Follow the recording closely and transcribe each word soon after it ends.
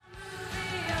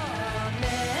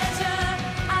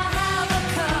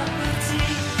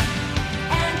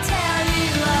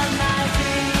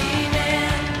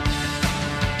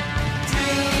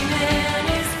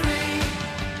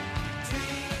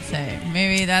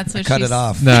that's what cut it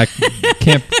off. Nah,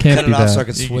 can't Cut be it off so I that.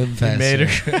 could swim faster. Made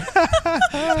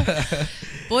her.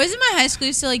 Boys in my high school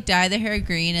used to like dye their hair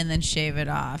green and then shave it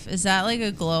off. Is that like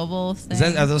a global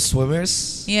thing? Are those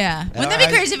swimmers? Yeah. Wouldn't that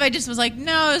be crazy if I just was like,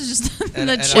 no, it's just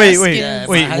the chest Wait, is-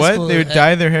 wait, what? They would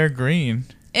dye their hair green.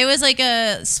 It was like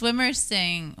a swimmer's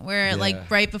thing where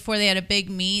like right before they had a big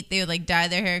meet, they would like dye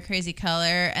their hair a crazy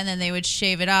color and then they would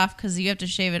shave it off because you have to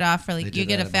shave it off for like you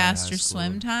get a faster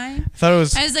swim time. I thought it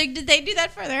was. I was like, did they do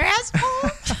that for their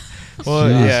asshole? Well,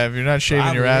 yeah. If you're not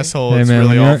shaving your asshole, Hey it's man,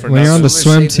 really all for when you're on the nothing.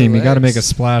 swim team, you got to make a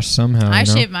splash somehow. I you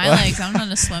know? shave my legs. I'm not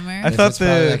a swimmer. I thought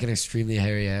probably like an extremely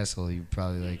hairy asshole. You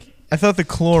probably like. I thought the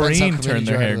chlorine Depends how turned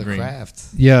their committed you are hair to the green. craft.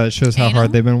 Yeah, it shows how Anal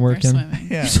hard they've been or working. swimming?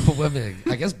 Yeah. Swimming.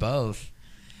 I guess both.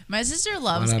 My sister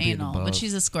loves not be anal, both? but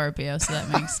she's a Scorpio, so that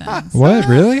makes sense. What,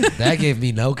 really? That gave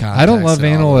me no context. I don't love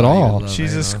anal at all.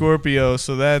 She's a Scorpio,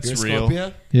 so that's You're a real.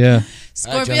 Scorpio? Yeah.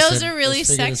 Scorpios Justin, are really let's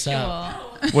figure this sexual.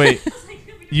 out. Wait,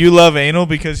 you love anal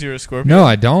because you're a Scorpio? No,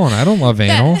 I don't. I don't love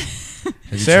anal. Have you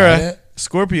tried Sarah, it?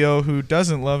 Scorpio, who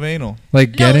doesn't love anal. Like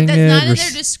No, getting that's it. not in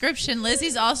their description.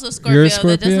 Lizzie's also a Scorpio, You're a that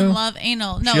Scorpio? doesn't love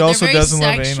anal. No, She they're also very doesn't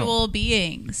love anal. sexual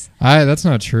beings. That's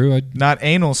not true. Not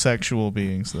anal sexual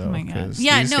beings, though. Oh my god. 'cause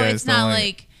Yeah, these no, guys it's don't not like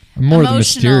like I'm more the emotional,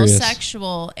 mysterious.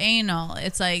 sexual, anal.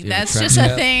 It's like You have a that's trench just a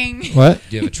coat? thing. What?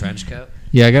 Do you have a trench coat?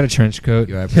 Yeah, I got a trench coat.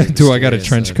 You are pretty Do I got a mysterious,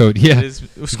 trench so- coat? it. Yeah. Is,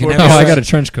 never Scorpios, Oh, I trust- got a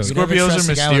trench coat. You never Scorpios trust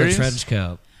are a guy with a mysterious? trench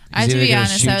coat. I have He's to either be gonna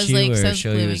honest, shoot I was you like or so show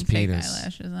you gluing his fake penis.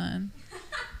 eyelashes on.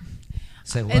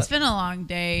 Say what? It's been a long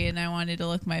day, and I wanted to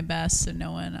look my best so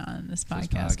no one on this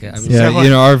podcast. podcast. can I see. mean, Yeah, that you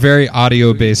know, our very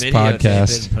audio-based Videotape it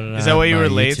podcast. and put it is that on why you my were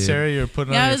late, YouTube. Sarah? You were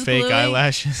putting Yeah, I on your was fake gluing-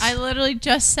 eyelashes? I literally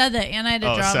just said that, and I had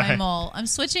to Oh, draw my sorry. mole. I'm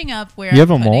switching up where You have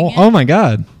I'm a putting mole? it. Oh my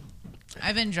god.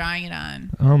 I've been drawing it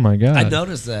on. Oh my god. I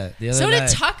noticed that the other So did night.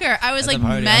 Tucker. I was at the like,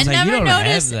 party. I men was like, you never don't have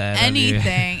notice that on you.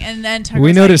 anything. And then Tucker We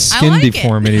was noticed like, skin I like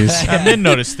deformities. I did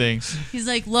notice things. It. He's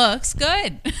like, looks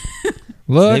good.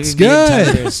 Looks Maybe me and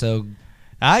Tucker good. are so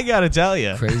I gotta tell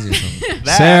you. crazy. or something.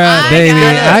 Sarah, I baby,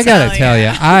 gotta I gotta tell tell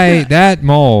ya. you, that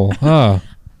mole. Oh,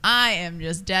 I am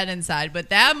just dead inside, but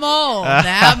that mole.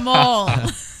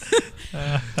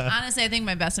 Honestly, I think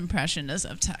my best impression is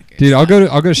of Tucker. dude, I'll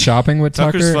go shopping with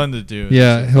Tucker's Tucker. fun to do.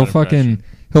 Yeah, It's a he'll fun impression.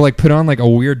 he'll like put on like a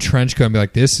weird trench coat and be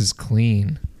like, "This is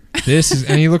clean. This is,"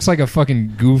 and he looks like a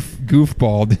fucking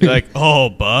goofball, dude. You're like, oh,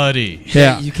 buddy.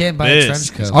 yeah, You can't buy This a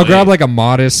trench coat. is I'll grab like a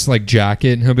modest like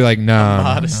jacket, and he'll be like, "No,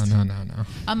 modest. no.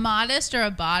 A modest or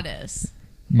a bodice?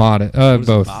 Modest, What is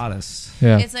both. Bodice.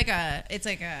 Yeah, It's like a.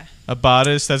 A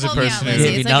bodice, that's a Hold me out, person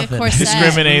Lizzie. who It's like a nothing. corset.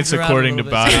 discriminates Moves around according a to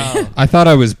little body. bit. I thought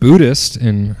I was Buddhist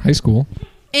in high school.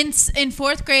 In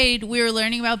fourth grade, we were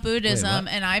learning about Buddhism,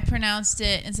 what? and I pronounced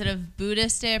it instead of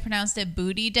Buddhist Day. I pronounced it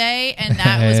Booty Day, and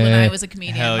that was when I was a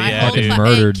comedian. Hell My yeah, whole dude. class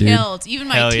Murdered, dude. killed. Even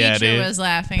my Hell yeah, teacher dude. was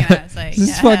laughing, and I was like, This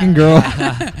yeah. fucking girl,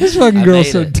 this fucking I girl's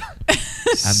made so it.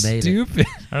 I made it. stupid.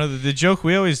 I don't know. The joke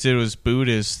we always did was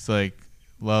Buddhists like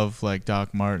love like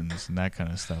Doc Martens and that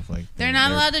kind of stuff. Like They're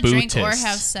not allowed to drink or bootists.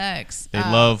 have sex. They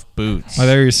love boots. I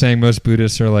thought you were saying most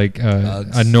Buddhists are like Nugs.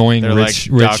 annoying They're rich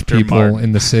like Dr. people Martin.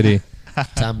 in the city.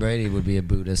 Tom Brady would be a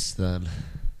Buddhist then.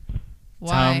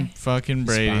 Why? Tom fucking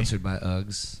Brady. Sponsored by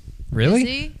Uggs. Really? Is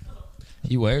he?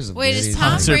 He wears them. Wait, dude. is He's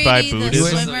Tom Sponsored by Brady the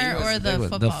Buddhism? swimmer or the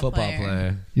football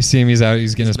player? You see him? He's out.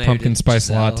 He's getting his married pumpkin to spice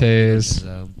Giselle, lattes.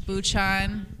 so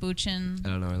Buchan. I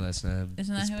don't know her last name.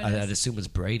 Isn't that who it I'd is? assume it's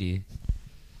Brady.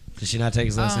 Did she not take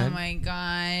his last Oh name? my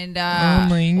god. Oh my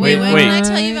Wait, Wait, when wait. can I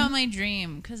tell you about my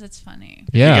dream? Because it's funny.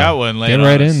 Yeah, You got one, lay get it on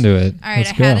right us. into it. All right,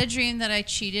 Let's I go. had a dream that I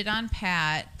cheated on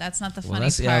Pat. That's not the Well, funny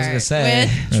that's- part. yeah, I was gonna say.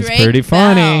 With That's Drake pretty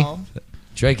funny. Bell.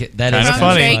 Drake. That Kinda is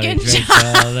funny. Drake and Drake Josh.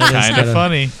 Bell, that is Kind of kinda-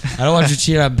 funny. I don't want you to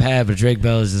cheat on Pat, but Drake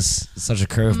Bell is just such a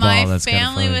curveball. My That's kinda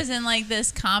family funny. was in like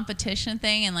this competition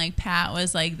thing, and like Pat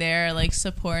was like there, like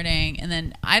supporting. And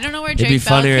then I don't know where It'd Drake be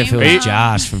Bell funnier if it came was from.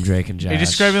 Josh from Drake and Josh. Are you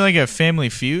describing like a Family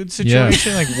Feud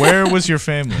situation? Like, where was your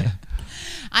family?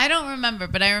 I don't remember,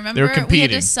 but I remember They were we had competing.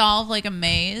 to solve like a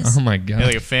maze. Oh my god. Yeah,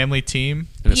 like a family team?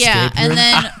 An Yeah, escape and room?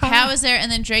 then Pat was there,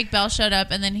 and then Drake Bell showed up,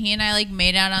 and then he and I like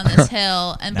made out on this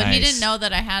hill, and but he Nice. didn't know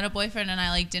that I had a boyfriend, and I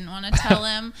like didn't want to tell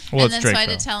him, Well, and it's then Drake so I had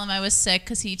Bell. to tell him I was sick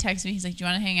because he texted me. He's like, "Do you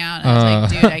want to hang out?" And I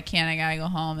was like, "Dude, I can't. I gotta go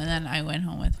home." And then I went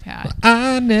home with Pat.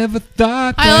 I never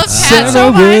thought I that love Pat Sarah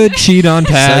so much. would cheat on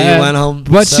Pat. So you went home.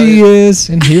 But so she is,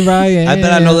 and here I am.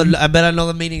 I bet I know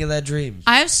the meaning of that dream.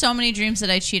 I have so many dreams that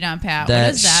I cheat on Pat. That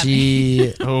what does that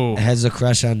mean? she Oh. has a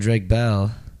crush on Drake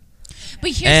Bell,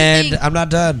 But here's and the thing. I'm not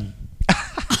done.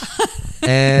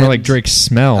 And More like Drake's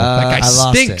smell. That guy I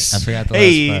lost stinks. it. I forgot the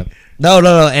Hey. last part.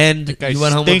 No. And That guy you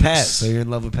went home with stinks. Pat, so you're in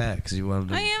love with Pat because you wanted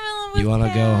to. I am in love with You want to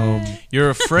Pat. go home. You're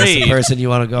That's the afraid. person you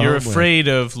want to go You're home afraid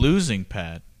of losing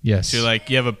Pat. Yes. So you're like,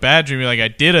 you have a bad dream. You're like, I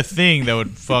did a thing that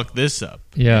would fuck this up.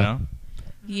 Yeah. You know?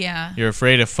 Yeah. You're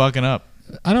afraid of fucking up.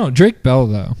 I don't know. Drake Bell,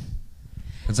 though.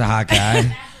 That's a hot guy.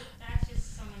 That's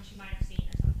just someone she might have seen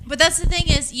or something. But that's the thing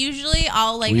is, usually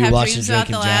I'll like Were you have watching dreams Drake about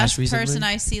the and last Josh recently? person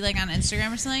I see like on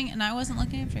Instagram or something, and I wasn't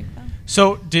looking at Drake Bell.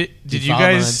 So did you follow him on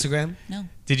guys Instagram? No.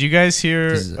 did you guys hear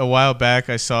Does- a while back?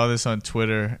 I saw this on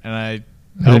Twitter, and I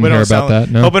didn't hear about that,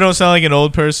 no. Hope I don't sound like an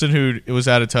old person who was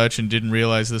out of touch and didn't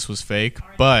realize this was fake.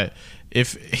 But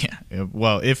if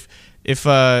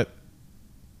I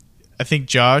think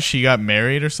Josh, he got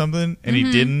married or something, and he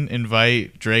didn't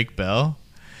invite Drake Bell,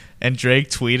 and Drake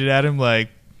tweeted at him like,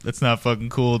 "That's not fucking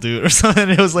cool, dude," or something.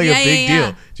 It was like a big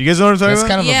deal. Do you guys know what I'm talking That's about?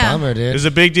 kind of Yeah. a bummer, dude. There's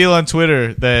a big deal on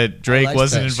Twitter that Drake liked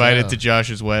wasn't that invited show. to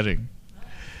Josh's wedding,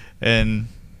 and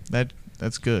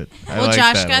that's good. I Well, like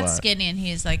Josh that a got lot. skinny, and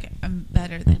he's like, "I'm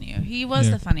better than you." He was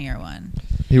Yeah. the funnier one.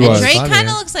 He And was. Drake Funnier. kind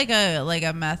of looks like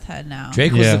a meth head now.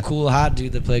 Drake was Yeah. the cool hot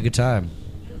dude that played guitar.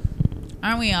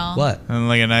 Aren't we all? What? And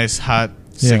like a nice hot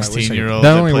Yeah. 16-year-old.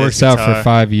 That only works out for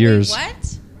 5 Wait, years. what?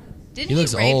 Didn't He he,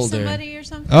 looks rape older. somebody or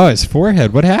something? Oh, his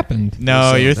forehead. What happened?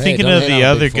 No, Listen, you're hey, thinking don't of hate the on a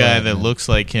other big guy forehead, that man. looks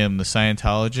like him, the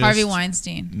Scientologist. Harvey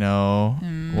Weinstein. No.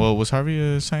 Well, was Harvey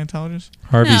a Scientologist?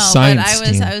 Harvey No,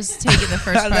 Seinstein. but I was taking the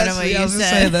first part of what you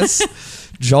said. That's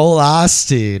Joel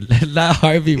Osteen, not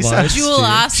Harvey Weinstein. Jewel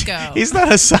Osco. He's not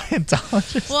a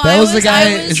Scientologist. Well, That was the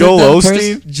guy. I was, Joel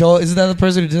Osteen. Joel, isn't that the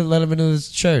person who didn't let him into his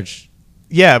church?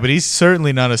 Yeah, but he's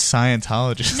certainly not a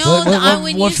Scientologist. no, What-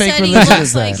 when what you fake said he religion looks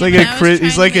is that? like He's him, like and a I was Chris- trying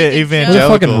he's to like make a a joke. What a evangelical.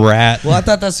 fucking rat. Well, I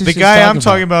thought that's who The she was guy I'm about.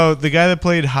 talking about, the guy that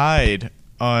played Hyde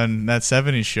on that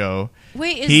 70s show,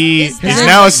 Wait, is he's that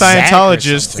now a like Zach or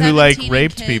Scientologist something. who like 17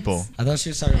 raped kids. people. I thought she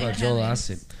was talking about Like Joel Heavens.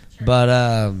 Osteen, but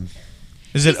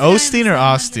Is it He's the guy in Osteen the or 700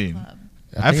 Austin? Club.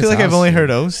 I feel like I've only heard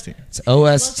Osteen. It's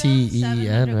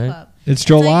Osteen, right? It's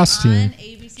Joel Like Osteen. on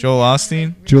ABC Joel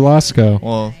Osteen? Joel Osco.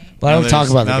 Well, But I now don't talk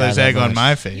there's- about the now guy there's that egg on much. my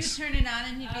You face. turn it on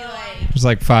and he'd be like, There's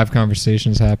like 5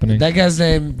 conversations happening. That guy's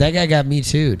name. That guy got me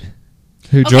too'd.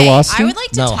 Who, Joel okay, Osteen? I would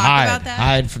like to No, talk Hyde. about that.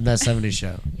 Hyde from that 70s show.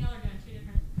 Y'all are doing two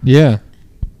different. Yeah.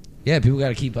 Yeah, people got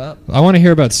to keep up. I want to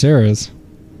hear about Sarah's.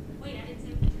 Wait, I didn't say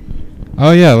what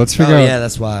Oh, yeah. Let's figure out. yeah,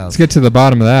 that's wild. Let's get to the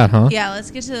bottom of that, huh? Yeah,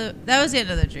 let's get to that was the end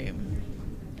of the dream.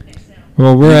 okay, so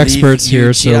Well, we're You experts leave- you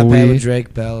here, cheat so on Pat we. with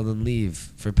Drake Bell and then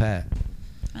leave for Pat.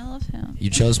 I love him. You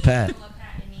chose Pat. love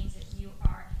Pat, it means that you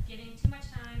are giving too much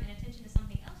time and attention to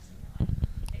something else in your life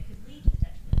that could lead to the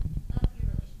detriment of your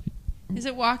relationship. Is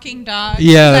it walking dog?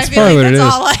 Yeah, 'Cause that's I feel probably like what it that's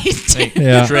is. all I do.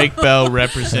 Yeah. Drake Bell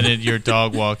represented your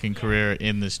dog walking career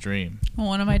in this dream. Well,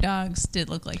 one of my dogs did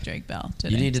look like Drake Bell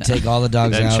today. You need to so. take all the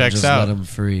dogs That out and checks just out. let them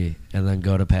free and then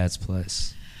go to Pat's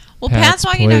place. Well, Pat's Pat's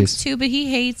walking place. dogs too, but he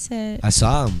hates it. I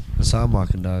saw him. I saw him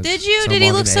walking dogs. Did you? Saw him Did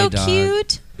he walking look so a dog.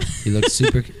 cute? He looked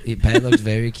super. Pat looked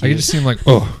very I cute. could just seem like,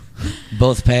 oh.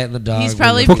 Both Pat and the dog. He's were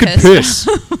probably Fucking pissed.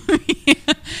 piss.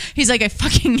 He's like, I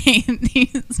fucking hate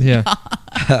these. Yeah.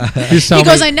 dogs." Just tell He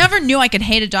goes, me- I never knew I could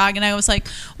hate a dog, and I was like,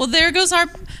 well, there goes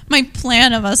my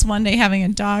plan of us one day having a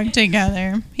dog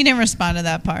together. He didn't respond to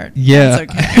that part. Yeah.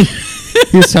 That's okay.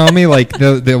 He was telling me like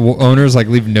the owners like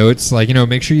leave notes like, you know,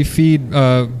 make sure you feed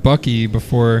Bucky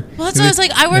before. Well, that's what I was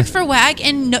like. I work for WAG,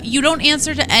 and no, you don't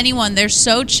answer to anyone. They're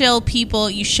so chill people.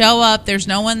 You show up, there's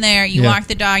no one there. You Yeah. walk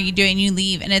the dog, you do it, and you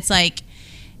leave. And it's like,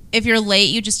 if you're late,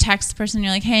 you just text the person.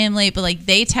 You're like, hey, I'm late. But like,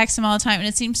 they text them all the time, and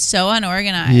it seems so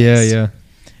unorganized. Yeah, yeah.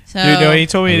 So Dude, no, he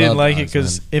told me I he didn't love like it dogs,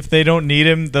 because man. if they don't need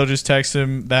him, they'll just text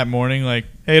him that morning like,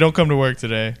 hey, don't come to work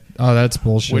today. Oh, that's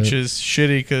bullshit. Which is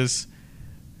shitty because,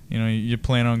 you know, you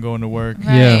plan on going to work Right.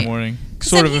 Yeah. in the morning. But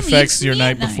Sort then of he affects leaves your me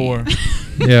night at before.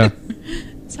 yeah.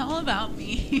 it's all about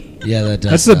me. Yeah, that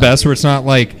does. That's the suck. best where it's not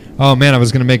like, oh man, I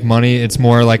was gonna make money. It's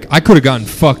more like I could have gotten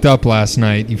fucked up last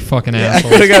night. You fucking I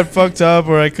asshole. could have got fucked up,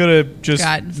 or I could have just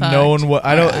Gotten fucked. known what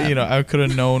I don't. Up. You know, I could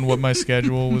have known what my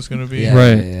schedule was going to be. Yeah,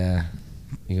 Right. Yeah.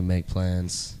 You can make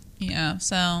plans. Yeah.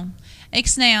 So,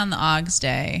 ixnay on the Ogs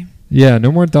Day. Yeah,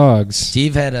 no more dogs.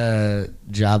 Steve had a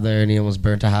job there and he almost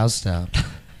burnt a house down.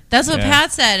 That's what Yeah.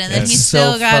 Pat said, and then That's he so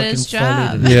still got his fucking funny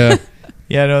job. to me. Yeah.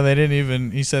 Yeah, no, they didn't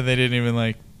even. He said they didn't even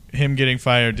like him getting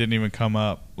fired. Didn't even come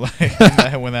up like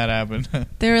when that happened.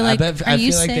 They were like, I "Are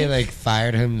you feel like safe?" they like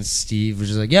fired him and Steve was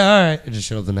just like, yeah, all right. And just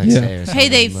showed up the next Yeah. day or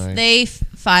Hey, something. like, they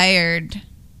fired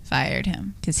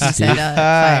him because he Steve. said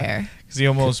fire. Because he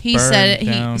almost He burned said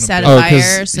down he a set a Oh, building.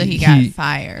 'cause fire, so he he- got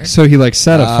fired. So he like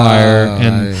set a fire, Oh,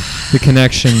 and I- the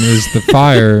connection is the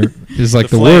fire is like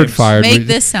The the, word flames. fired. Make but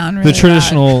this sound really the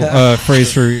traditional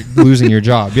phrase for losing your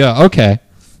job. Yeah. Okay.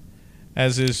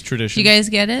 as is loud. tradition. Do you guys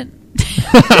get it?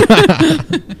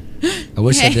 I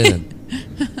wish I Hey.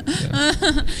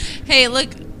 didn't. Hey, look.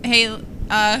 Hey,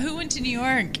 who went to New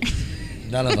York?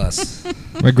 None of us.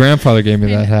 My grandfather gave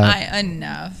me that hat.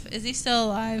 Enough. Is he still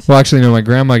alive? Well, actually, no. My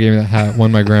grandma gave me that hat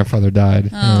when my grandfather died.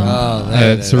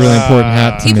 It's a really important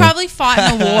hat to He me. probably fought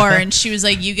in a war, and she was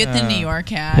like, "You get the New York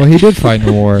hat." Well, he did fight in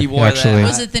a war. He wore actually, that.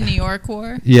 Was it the New York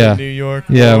War? Yeah, New York.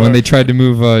 yeah. War. When they tried to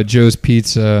move Joe's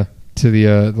Pizza to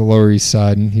the Lower East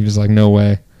Side, and he was like, "No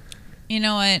way." You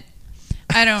know what?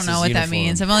 I don't It's know his what that uniform.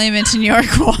 means. I've only been to New York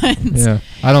once. Yeah,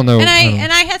 I don't know. And I don't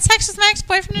know. I had sex with my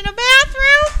ex-boyfriend in a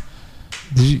bathroom.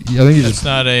 Did you, I think you It's just.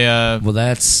 not a. Well,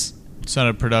 that's It's not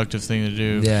a productive thing to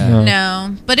do. yeah. No.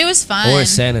 No, but it was fun. Or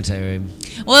sanitary.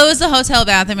 Well, it was the hotel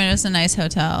bathroom, and it was a nice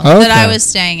hotel Oh, that I okay. was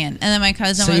staying in. And then my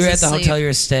cousin So was you were at asleep. the hotel you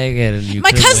were staying in, and you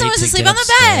My couldn't cousin wait was to asleep get on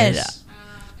the bed. upstairs?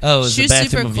 Oh, it was She the was bathroom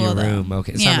super of cool, your though. room.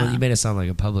 Okay, Yeah. you made it sound like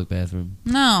a public bathroom.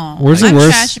 No, Where's the I'm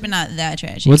worst- trashy, but not that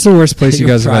trashy. What's the worst place you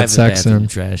Your guys have had private sex bathroom in?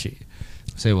 Trashy.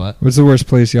 Say what? What's the worst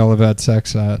place y'all have had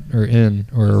sex at, or in,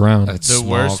 or around? A The small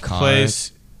worst car.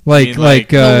 place. Like, mean, like-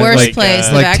 The worst like, place,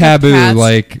 the like back of taboo. Pat's-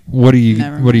 Like, what are you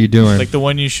Never doing? Like the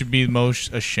one you should be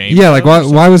most ashamed Yeah, of. like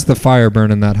why was the fire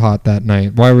burning that hot that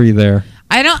night? Why were you there?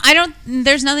 I don't.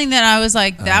 There's nothing that I was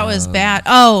like that was bad.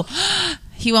 Oh,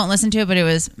 he won't listen to it, but it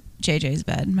was JJ's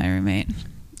bed, my roommate.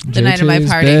 The night of my JJ's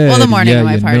party. bed. Well, the morning Yeah, of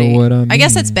my you know party. what I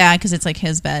guess mean. that's bad because it's like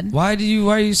his bed. Why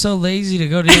are you so lazy to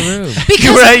go to your room? Because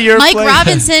You were at your Mike place.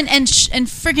 Robinson and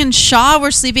freaking Shaw were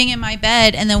sleeping in my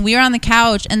bed, and then we were on the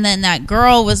couch, and then that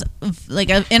girl was like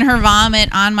in her vomit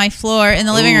on my floor in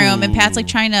the living room, and Pat's like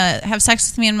trying to have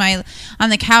sex with me on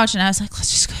the couch, and I was like,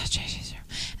 let's just go to JJ's room,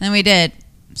 and then we did.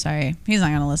 Sorry, he's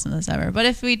not gonna listen to this ever, but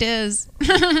if we did,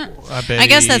 I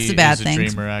guess that's the bad he's thing. a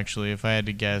dreamer, actually. If I had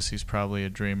to guess, he's probably a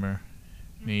dreamer.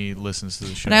 He listens to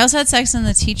the show. But I also had sex in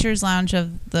the teachers' lounge of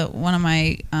one of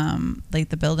my like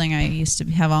the building I used to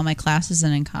have all my classes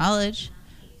in college.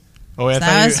 Oh, I So thought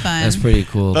that you was fun. That's pretty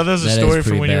cool. thought that was a That is story from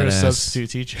pretty when you were a badass. substitute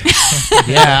teacher.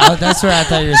 Yeah, that's what I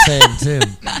thought you were saying too.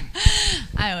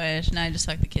 I wish. Now I just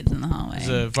fuck the kids in the hallway. It was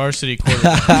a varsity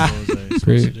quarterback. What was I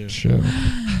supposed to do? Great show.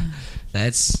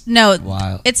 That's No,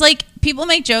 wild. it's like people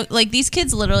make joke like these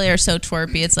kids literally are so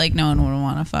twerpy. It's like no one would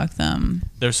want to fuck them.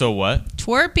 They're so what?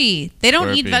 Twerpy. They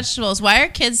don't eat Twerpy. vegetables. Why are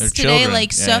kids They're today children.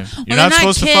 like so? Yeah. Well, You're they're not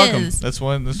supposed kids. to fuck them. That's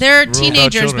one. That's They're the rule about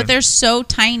teenagers, children. but they're so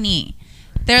tiny.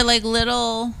 They're like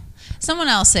little. Someone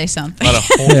else say something.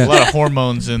 a lot of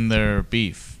hormones in their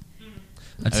beef.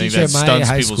 A I think teacher that at my stunts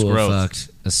high people's school growth. fucked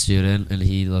a student, and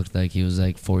he looked like he was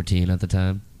like 14 at the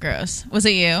time. Gross. Was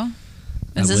it you?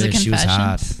 Is I this a wish. She was confession?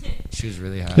 hot. She was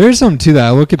really hot. There's something to that.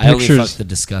 I look at I only pictures. fucked the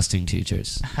disgusting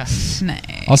teachers. Nice.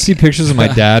 I'll see pictures of my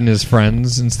dad and his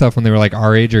friends and stuff when they were like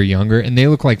our age or younger, and they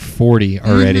look like 40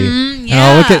 already. Mhm, And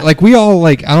I'll look yeah. at like we all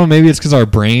like I don't know, maybe it's because our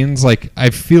brains like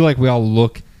I feel like we all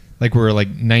look like we're like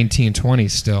 19, 20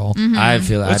 still. Mm-hmm. I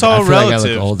feel It's I all feel like I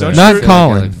relative. look older. Don't I Not feel like I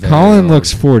Colin. look very Colin old.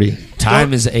 looks 40.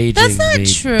 Time is aging. That's not me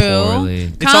true.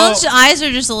 Poorly. Colin's eyes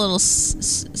are just a little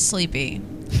sleepy.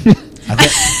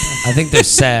 I think they're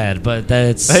sad, but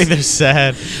that's. I think they're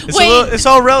sad. It's, Wait. it's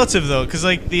all relative though, because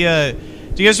like the.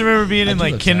 Do you guys remember being I in do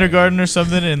like look kindergarten or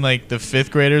something, and like the fifth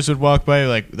graders would walk by,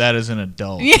 like that is an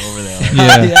adult Yeah. over there,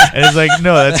 like, Yeah. and it's like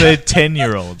no, that's a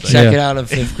 10-year-old. Like, Yeah. Check it out in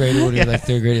fifth grade when you're Yeah. like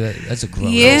third grade. That's a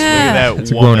grown. Yeah. Look at that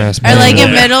It's a woman. grown-ass Or like in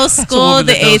Yeah. middle That's a school, woman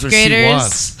the that knows eighth what she graders.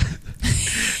 wants.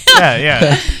 Yeah,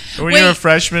 yeah. When you're a Wait.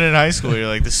 freshman in high school, you're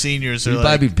like the seniors are You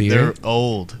buy me like beer? they're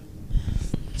old.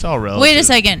 It's all relative. Wait a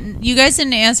second. You guys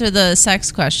didn't answer the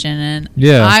sex question, and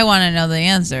Yeah. I want to know the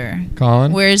answer.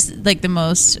 Colin? Where's like the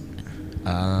most?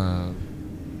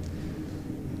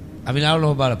 I mean, I don't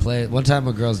know about a play. One time,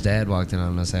 a girl's dad walked in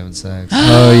on us having sex.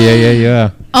 Oh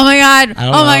yeah. Oh my god! I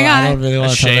don't Oh my know, I don't god! really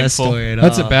want to tell that Shameful. story at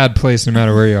That's all. a bad place no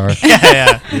matter where you are. yeah,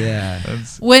 yeah. Yeah.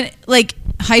 That's When like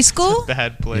high school? a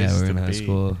bad place Yeah, we were to in high be.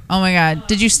 school. Oh my god!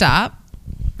 Did you stop?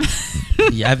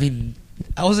 Yeah, I mean,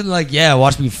 I wasn't like, yeah,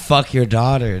 watch me fuck your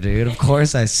daughter, dude. Of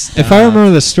course I stopped. If I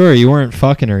remember the story, you weren't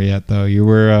fucking her yet though. You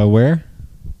were where?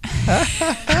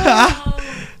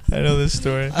 I know this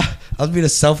story. I was being a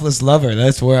selfless lover.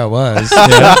 That's where I was.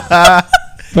 Yeah.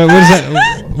 But what is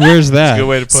that? Where's that? Good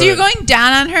way to put So it. you're going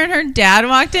down on her, and her dad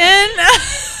walked in.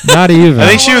 Not even. I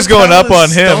think she was going up on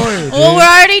him. Well, we're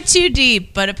already too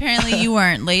deep, but apparently you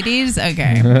weren't, ladies.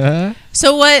 Okay.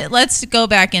 So what? Let's go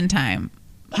back in time.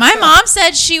 My mom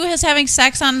said she was having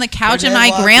sex on the couch, and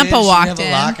my grandpa walked She in.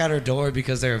 have a lock on her door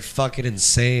because they were fucking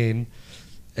insane.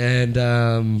 And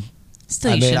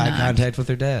Still, I you made should eye not. contact with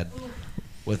her dad.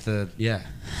 With the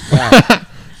Wow.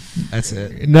 That's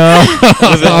it. No.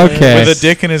 Okay. With a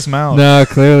dick in his mouth. No,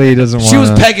 clearly he doesn't want. She was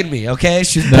pegging me, okay?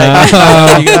 She was No.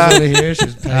 pegging me. You guys want to hear? She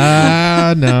was pegging me.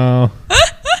 Ah, no.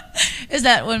 Is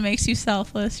that what makes you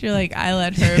selfless? You're like, I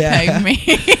let her Yeah. peg me.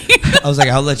 I was like,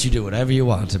 I'll let you do whatever you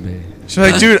want to me. She's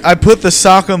like, dude, I put the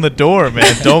sock on the door,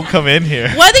 man. Don't come in here.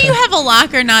 Whether you have a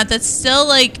lock or not, that's still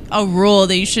like a rule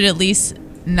that you should at least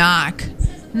knock.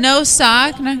 No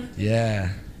sock. No. Yeah.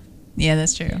 Yeah,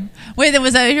 that's true. Wait,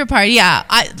 was that your party? Yeah,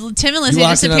 Tim and Lizzie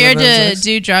walked in on disappeared the room to sex?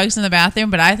 do drugs in the bathroom,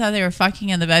 but I thought they were fucking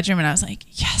in the bedroom, and I was like,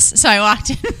 yes. So I walked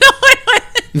in. No one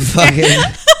was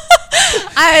Fucking.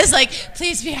 I was like,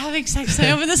 please be having sex. So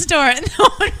I opened this door, and no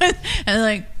one was. And I was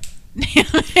like,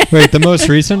 damn it. Wait, the most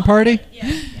recent party?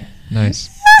 Nice.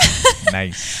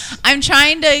 Nice. I'm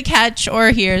trying to catch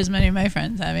or hear as many of my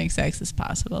friends having sex as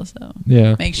possible. So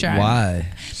Yeah. make sure. Why?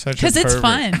 Because it's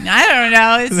fun. I don't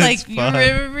know. It's like fun.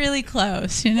 we're really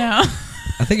close, you know.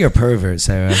 I think you're a pervert,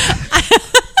 Sarah.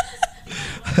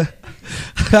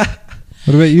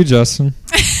 What about you, Justin?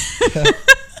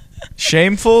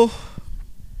 Shameful?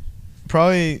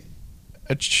 Probably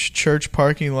a church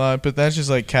parking lot, but that's just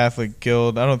like Catholic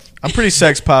guild. I'm pretty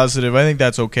sex positive. I think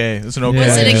that's okay. It's an okay.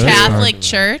 Was it a Yeah, that's Catholic fine.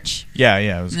 church? Yeah,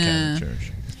 it was a Nah. Catholic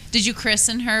church. Did you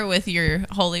christen her with your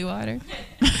holy water?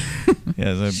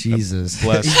 Yeah, I Jesus.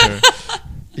 blessed her.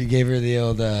 You gave her the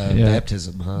old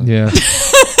baptism, huh? Yeah.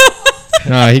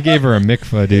 Nah, he gave her a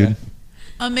mikvah, dude.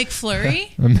 A McFlurry?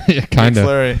 Yeah, kind of.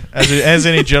 McFlurry, as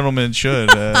any gentleman should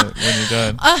when you're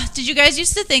done. Did you guys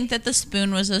used to think that the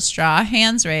spoon was a straw?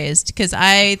 Hands raised, because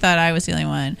I thought I was the only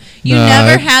one. You No,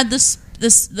 never I- had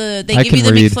they I give you can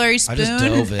the read. McFlurry I just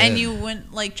spoon, dove in. and you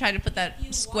wouldn't like try to put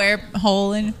that square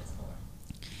hole in.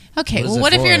 Okay, What is well, it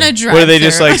what if for? you're in a drive? What do they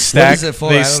just like stack? is it for? I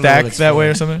They don't know stack what it's that way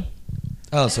for. or something?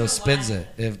 Oh, so it spins it.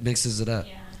 It mixes it up.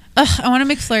 I want a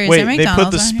McFlurry. Is Wait, there they McDonald's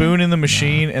put the around spoon in the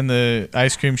machine and the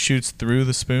ice cream shoots through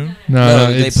the spoon.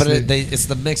 No, they it's, put it. It's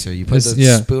the mixer. You put It's- the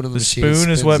yeah. spoon in the The machine. spoon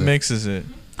is spins what it. mixes it.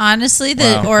 here? Honestly, the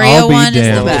Wow. Oreo I'll be one is the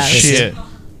damned. best. Shit.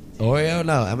 Oreo?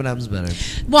 No, M&M's better.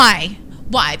 Why?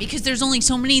 Why? Because there's only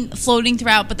so many floating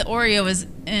throughout, but the Oreo is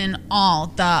in all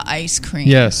the ice cream.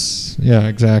 Yes. Yeah,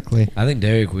 exactly. I think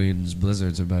Dairy Queen's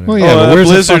Blizzards are better. Well, yeah, Oh, but where's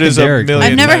the Blizzard fucking is a Dairy Queen?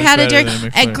 million I've never times had a better Dairy than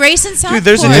at McFlurry. Grace and Southport. Dude,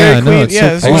 there's a Yeah, Dairy I know, Queen. it's Yeah, so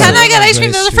there's cool. a- Can I get ice cream?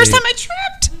 Grace That was the first Street. time I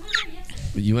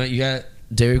tripped. You got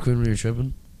Dairy Queen when you were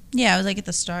tripping? Yeah, I was like at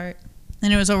the start,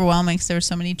 and it was overwhelming because there were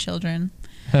so many children,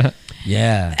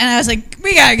 Yeah. and I was like,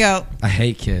 "We gotta go." I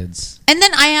hate kids. And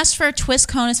then I asked for a twist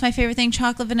cone. It's my favorite thing,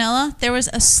 chocolate vanilla. There was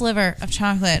a sliver of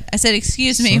chocolate. I said,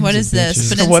 "Excuse me, Sons what of is this?"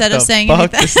 bitches. But What instead of the saying fuck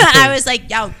anything, is this? I was like,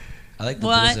 "Yo, I like the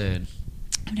What? Blizzard.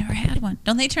 I've never had one.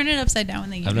 Don't they turn it upside down when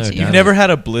they give I've it never to you?" done You've never had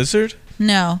a Blizzard?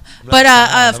 No, I'm but not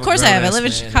proud. of I'm a course I have. I grown-ass live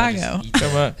in man. I Chicago. just eat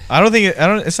Come on. I don't think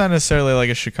it's not necessarily like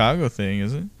a Chicago thing,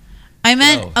 is it? I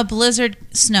meant No. a blizzard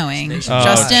snowing. It's Oh,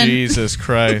 Justin. Jesus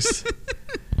Christ.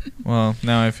 Well,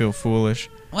 now I feel foolish.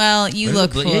 Well, you Where's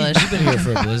look the foolish. You've been here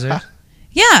for a Blizzard.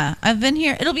 Yeah, I've been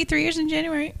here. It'll be 3 years in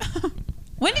January.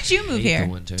 When did you move Hate the here?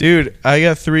 winter. Dude, I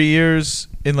got 3 years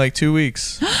in like 2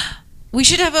 weeks. We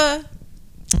should have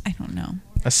I don't know.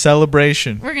 A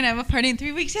celebration. We're going to have a party in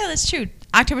 3 weeks. Yeah, that's true.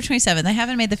 October 27th. I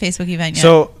haven't made the Facebook event yet.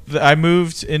 So I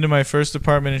moved into my first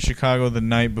apartment in Chicago the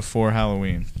night before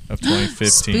Halloween of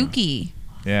 2015. Spooky.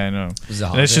 Yeah, I know. Was it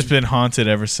And it's just haunted? been haunted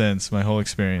ever since, my whole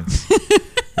experience.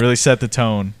 Really set the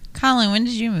tone. Colin, when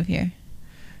did you move here?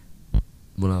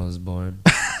 When I was born.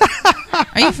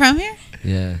 Are you from here?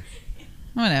 Yeah.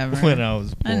 Whatever. When I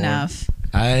was born. Enough.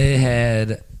 I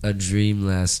had a dream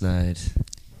last night,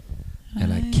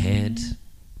 and I can't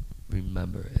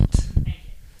remember it.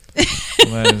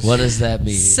 What does that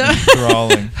mean? So,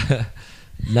 Drawling.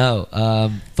 No.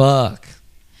 Fuck.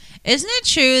 isn't it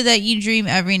true that you dream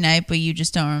every night, but you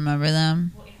just don't remember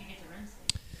them?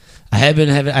 I had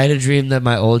a dream that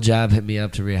my old job hit me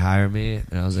up to rehire me,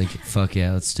 and I was like, "Fuck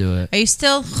yeah, let's do it." Are you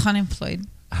still unemployed?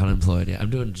 Unemployed. Yeah, I'm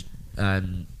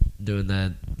doing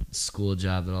that school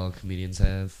job that all comedians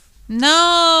have.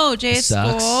 No, Jay, It at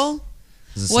sucks. school.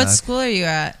 Does it What suck? school are you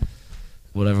at?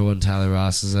 Whatever one Tyler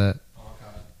Ross is at.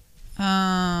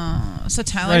 Oh, so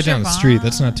Tyler's Right down your the street. boss.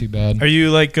 That's not too bad. Are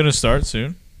you like gonna start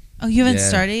soon? Oh, you haven't Yeah.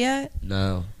 started yet?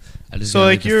 No, I just So, got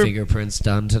like, the you're- fingerprints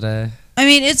done today. I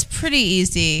mean, it's pretty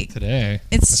easy. Today.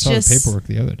 It's I saw just the paperwork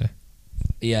the other day.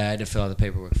 Yeah, I had to fill out the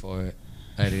paperwork for it.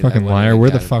 I Fucking went in liar. and Where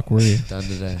the got it fuck were you? Done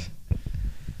today.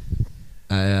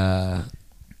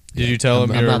 Did you tell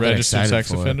him I'm you're a not that registered excited sex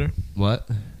for it. offender? What?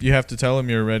 You have to tell him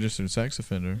you're a registered sex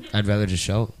offender, I'd rather just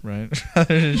show it. right?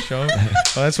 Just show him.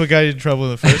 Well, that's what got you in trouble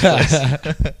in the first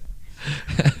place.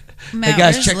 Matt, Hey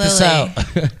guys, where's check this Lily? out.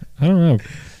 I don't know.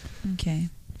 Okay.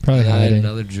 Probably I had hiding.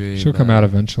 another dream. She'll come out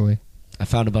eventually. I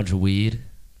found a bunch of weed.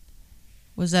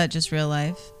 Was that just real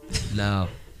life? No.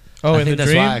 Oh, I in think the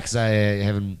that's dream? why, because I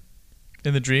haven't.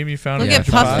 In the dream, you found Look a at I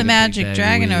Puff found the a Magic big bag of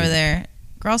Dragon weed. over there.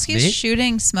 Girlski's Me?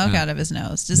 shooting smoke Oh. out of his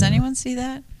nose. Does Yeah. anyone see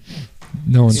that?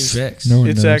 No one's Tricks. No one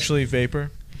It's knows. actually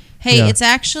vapor. Hey, Yeah. it's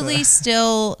actually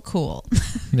still cool.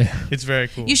 Yeah. It's very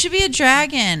cool. You should be a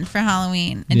dragon for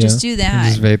Halloween and Yeah. just do And that.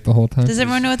 just vape the whole time. Does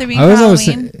everyone know what they're being I for was always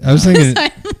Halloween? I was thinking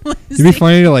Sorry, it'd be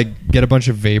funny to like get a bunch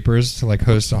of vapors to like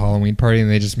host a Halloween party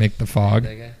and they just make the fog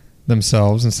That guy?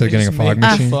 themselves instead of They getting a just fog make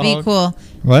the machine. fog. Be cool.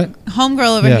 What?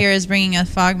 Homegirl over Yeah. here is bringing a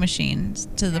fog machine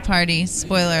to the party.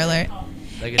 Spoiler alert.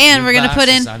 Like a And we're gonna jukebox put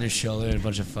just in- on your shoulder and a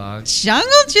bunch of fog.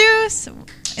 Jungle Juice.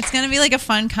 It's going to be like a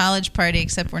fun college party,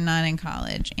 except we're not in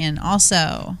college. And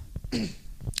also,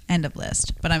 end of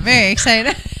list. But I'm very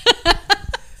excited.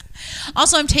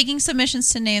 Also, I'm taking submissions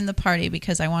to name the party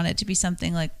because I want it to be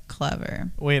something like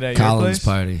clever. Wait, at Colin's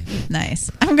your place? party.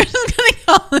 Nice. I'm just going to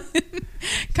call it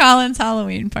Colin's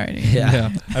Halloween party.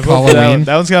 Yeah. I vote for that one. Halloween.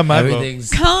 That one's got my vote.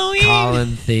 Everything's Halloween. Colin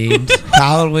themed.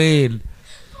 Halloween.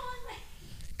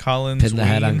 Colin's Pin the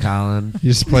head on Ween. Colin. You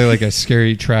just play like a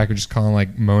scary track of just Colin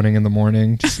like moaning in the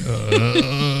morning. Just,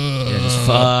 Yeah, just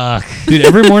fuck. dude,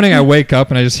 every morning I wake up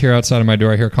and I just hear outside of my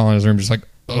door, I hear Colin in his room just like,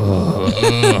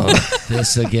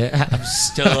 This again. I'm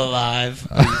still alive.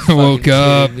 Are you I woke fucking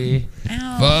up. kidding me?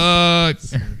 Ow.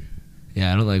 fuck.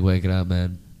 Yeah, I don't like waking up,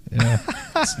 man. Yeah.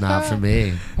 It's not for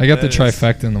me. I got the That is-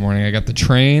 trifecta in the morning. I got the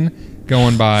train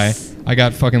going by. I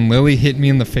got fucking Lily hitting me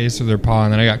in the face with her paw,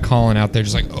 and then I got Colin out there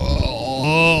just like,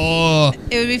 oh.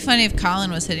 It would be funny if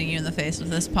Colin was hitting you in the face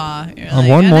with his paw. You're On like,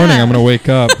 one morning, "Ah." I'm gonna wake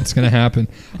up. It's gonna happen.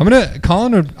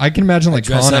 Colin would. I can imagine like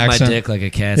Dress Colin up my accent. dick like a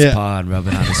cat's Yeah. paw and rub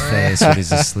it on his face when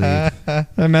he's asleep. I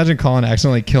imagine Colin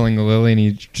accidentally killing Lily, and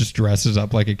he just dresses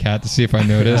up like a cat to see if I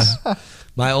notice.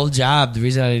 My old job, the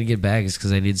reason I didn't get back is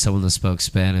because I need someone that spoke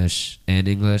Spanish and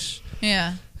English.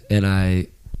 Yeah. And I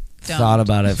thought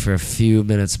about it for a few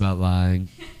minutes about lying.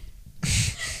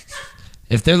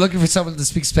 If they're looking for someone to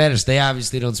speak Spanish, they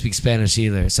obviously don't speak Spanish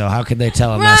either. So how can they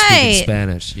tell I'm not speaking Right.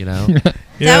 Spanish, you know? Yeah,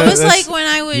 That was that's like when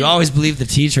I would. You always believe the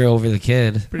teacher over the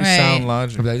kid. pretty Right. sound I'm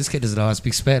logic. like, this kid doesn't know how to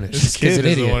speak Spanish. This This kid's kid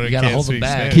an is the idiot. one You who gotta can't hold him speak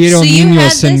back. Spanish. Quiero So you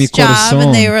niños had en mi this job, and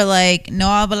corazón. they were like, "No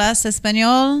hablas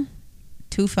español."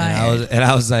 Too fired. And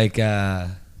I was like, There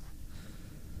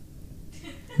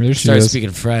she started is.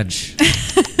 speaking French.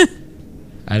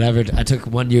 I took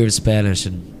 1 year of Spanish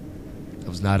and I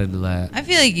was not into that. I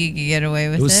feel like you could get away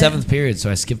with It it. was seventh period, so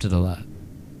I skipped it a lot.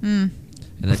 Hmm.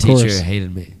 And the Of course. teacher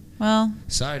hated me. Well,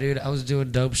 Sorry, dude. I was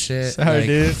doing dope shit. Sorry, like,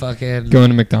 dude. Fucking. Going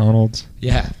to McDonald's.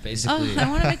 Yeah, oh, basically. I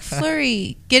want a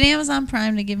McFlurry. Get Amazon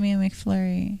Prime to give me a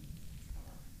McFlurry.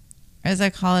 Or as I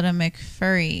call it, a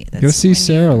McFurry. That's Go see when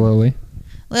Sarah, Lily.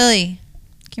 Lily,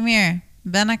 come here.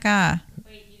 Ven acá.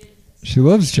 She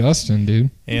loves Justin, dude.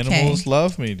 Animals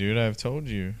love me, dude. I've told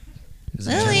you. It's a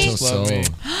Lily. gentle soul. Love me.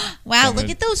 Wow, I'm look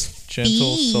a at those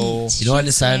gentle feet. soul. You know what I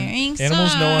She's decided? wearing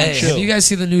Animals know I'm Hey, socks. chill. have you guys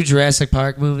seen the new Jurassic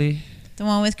Park movie? The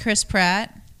one with Chris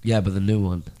Pratt? Yeah, but the new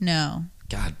one. No.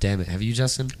 God damn it. Have you,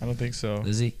 Justin? I don't think so.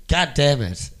 Lizzie? God damn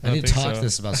it. I I don't need to think talk so.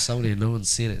 this about somebody and no one's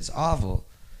seen it. It's awful.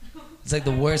 It's like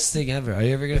the worst thing ever. Are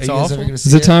you ever gonna? It's are you guys awful? ever gonna see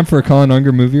Is it time for a Colin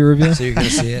Unger movie review? So you're gonna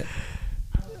see it?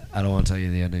 I don't want to tell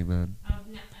you the ending, man.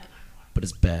 But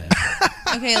it's bad.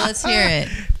 Okay, let's hear it.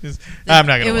 I'm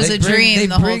not gonna. It was lie. a dream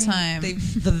the whole time.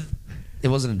 It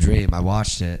wasn't a dream. I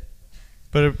watched it.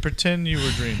 But pretend you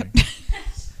were dreaming.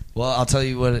 Well, I'll tell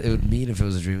you what it would mean if it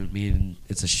was a dream. It would mean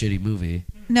it's a shitty movie.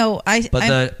 No, But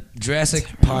the Jurassic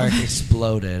Park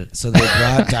exploded, so they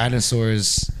brought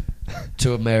dinosaurs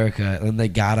to America, and then they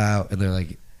got out, and they're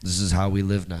like, "This is how we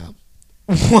live now.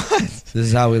 What? This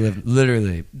is how we live."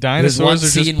 Literally, There's one Dinosaurs are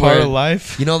just scene part where- of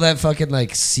life. You know that fucking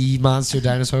like sea monster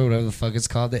dinosaur, whatever the fuck it's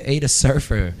called? They ate a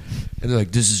surfer, and they're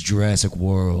like, "This is Jurassic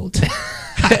World,"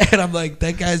 and I'm like,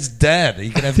 "That guy's dead. He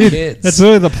could have Dude, kids." that's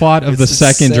literally the plot of It's the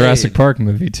second insane. Jurassic Park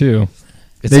movie too.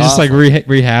 It's They just like awful.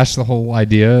 rehash the whole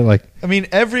idea. Like, I mean,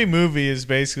 every movie is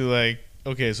basically like,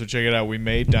 okay, so check it out. We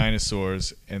made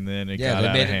dinosaurs, and then it got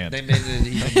out of hand. They made it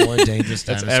even more dangerous.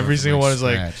 That's dinosaur every from, single like, one is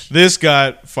like, scratch. this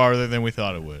got farther than we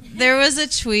thought it would. There was a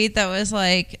tweet that was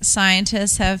like,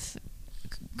 scientists have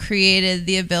created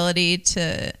the ability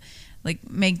to like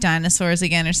make dinosaurs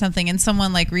again or something, and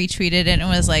someone like retweeted it and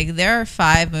was like, there are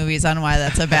 5 movies on why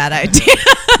that's a bad idea.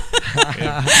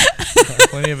 Yeah.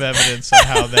 Plenty of evidence on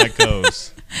how that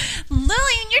goes.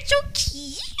 Lillian, you're so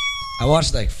cute. I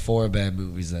watched like 4 bad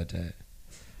movies that day.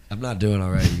 I'm not doing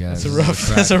all right, you guys.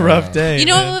 That's a rough day. You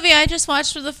know man. what movie I just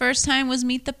watched for the first time was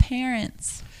Meet the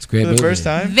Parents. It's a great For the movie. first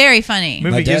time? Very funny.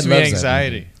 Movie My gives dad me loves that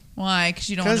anxiety. movie. Why? Because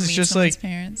you don't want to Because meet it's just someone's like,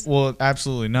 parents. well,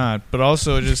 absolutely not. But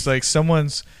also just like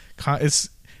someone's, it's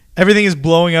everything is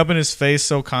blowing up in his face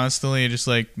so constantly. It just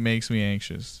like makes me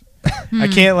anxious. I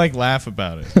can't like laugh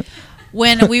about it.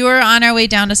 When we were on our way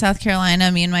down to South Carolina,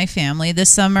 me and my family, this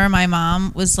summer, my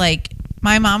mom was like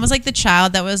the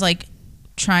child that was like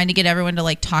trying to get everyone to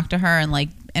like talk to her and like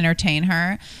entertain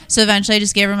her. So eventually I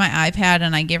just gave her my iPad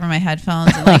and I gave her my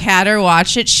headphones and like had her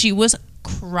watch it. She was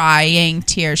crying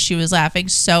tears. She was laughing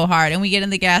so hard. And we get in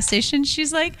the gas station.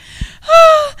 She's like,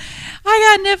 oh,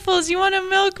 I got nipples. You want to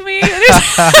milk me?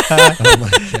 Oh my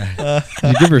god!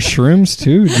 You give her shrooms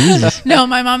too? Jesus. No,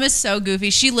 my mom is so goofy.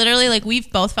 She literally, like, we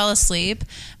both fell asleep,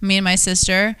 me and my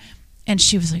sister, and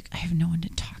she was like, I have no one to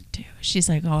talk to. She's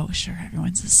like, oh, sure,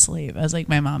 everyone's asleep. I was like,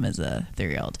 my mom is a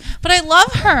 3-year-old. But I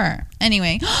love her.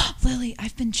 Anyway, Lily,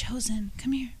 I've been chosen.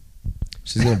 Come here.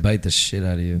 She's gonna bite the shit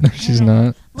out of you. No, she's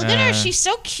not. Look at her. She's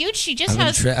so cute. She just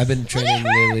has... I've been training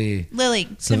Lily. Lily,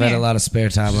 So I've come had here. a lot of spare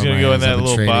time She's on gonna my go hands. in that I've been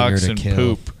little training her box to and kill.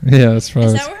 poop. Yeah, that's fine.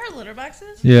 Is that where her litter box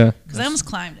is? Yeah. Because I almost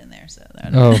climbed in there. So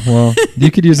that Oh, well. You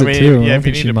could use I it mean, too. yeah, I if don't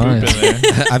you think need she to poop minds. in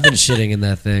there. I've been shitting in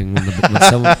that thing.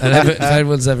 If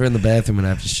anyone's ever in the bathroom and I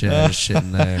have to shit, I just shit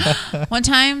in there. One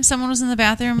time, someone was in the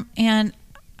bathroom, and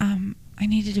I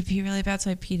needed to pee really bad, so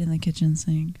I peed in the kitchen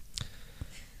sink.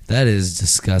 That is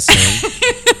disgusting.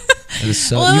 That is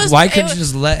so. Well, Why couldn't you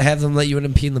just have them let you in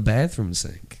and pee in the bathroom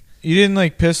sink? You didn't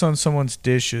like piss on someone's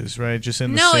dishes, right? Just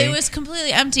in the No, sink. it was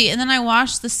completely empty, and then I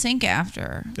washed the sink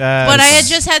after. But That's- I had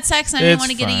just had sex, and I didn't It's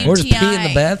want to get a fine. UTI. Or just pee in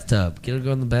the bathtub. Get her to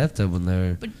go in the bathtub when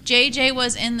they're. But JJ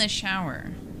was in the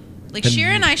shower. Like, And-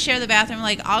 Shira and I share the bathroom.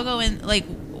 Like, I'll go in. Like,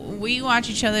 we watch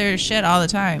each other shit all the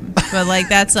time. But, like,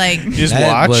 that's like... You just That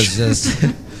watch. was just.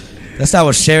 That's not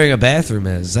what sharing a bathroom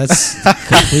is. That's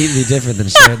completely different than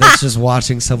sharing. That's just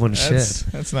watching someone shit.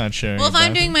 That's not sharing. Well, a if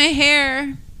I'm bathroom. doing my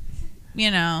hair,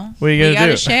 you know, What are you we gonna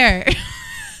gotta do? share.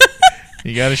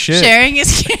 You gotta shit. Sharing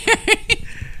is caring.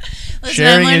 Listen,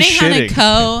 Sharing I'm is learning shitting.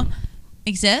 how to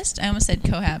coexist. I almost said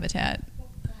cohabitat.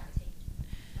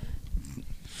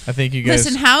 I think you guys.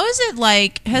 Listen, how is it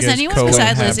like? Has guys anyone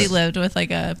besides cohabit. Lizzie lived with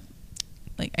like I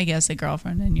guess a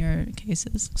girlfriend in your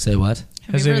cases? Say what?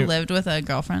 Have Has you ever any- lived with a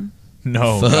girlfriend?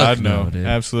 No, Fuck God, no, no, dude.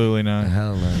 absolutely not.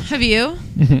 Hell no. Have you?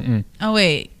 Mm-mm. Oh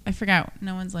wait, I forgot.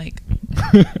 No one's like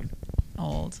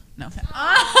old. No.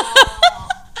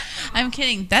 I'm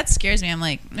kidding. That scares me. I'm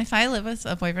like, if I live with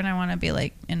a boyfriend, I want to be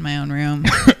like in my own room.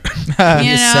 You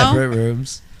know? Separate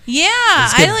rooms. Yeah,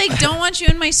 Let's I get- like don't want you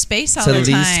in my space all To the at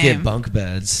least time. get bunk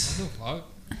beds.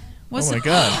 What's Oh my the-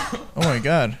 God. Oh my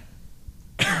God.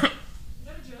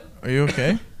 Are you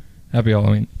okay? Happy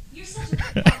Halloween. You're such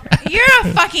a You're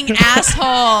a fucking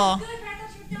asshole. Good, I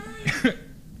thought you were done.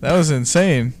 That was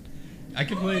insane. I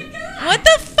could play. What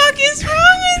the fuck is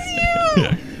wrong with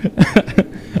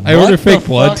you? I What ordered the fake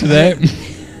blood fuck? today.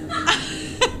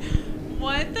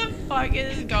 What the fuck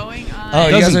is going on? Oh,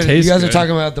 It you doesn't guys taste are good.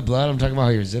 talking about the blood. I'm talking about how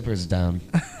your zipper's down.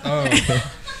 Oh.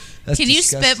 That's Can you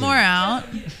spit disgusting. more out?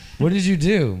 What did you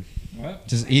do? What?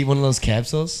 Just eat one of those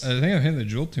capsules? I think I've hit the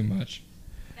jewel too much.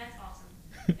 That's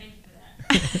awesome. Thank you for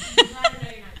that. I'm glad to know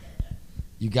you're not dead, though.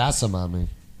 You got some on me.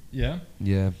 Yeah.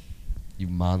 Yeah. You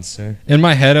monster. In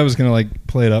my head, I was gonna like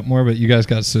play it up more, but you guys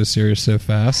got so serious so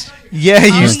fast. Yeah,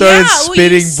 you Oh, started yeah. Well,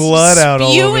 spitting you blood out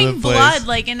all over spewing the place. blood,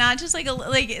 like, and not just like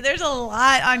there's a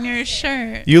lot on your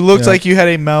shirt. You looked Yeah. like you had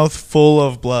a mouth full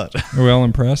of blood. Are we all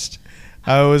impressed?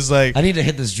 I was like, I need to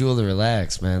hit this jewel to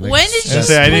relax, man. When did I you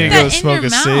say I put need to that go in smoke your a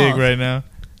mouth? cig right now.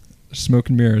 Smoke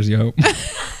and mirrors, yo.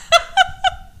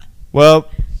 Well,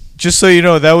 just so you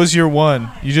know, that was your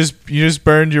one. You just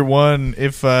burned your one.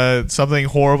 If something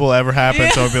horrible ever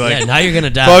happens, I'll be like, yeah, now you're gonna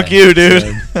die. "Fuck you, dude."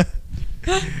 So,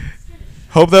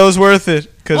 Hope that was worth it.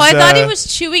 Cause, Well, I thought he was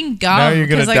chewing gum. Now you're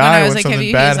gonna 'cause, like, when I die was when like, have something you-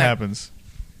 he bad was like, happens.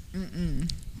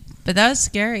 But that was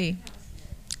scary.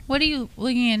 What are you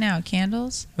looking at now?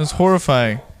 Candles? It was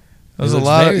horrifying. That was It a looks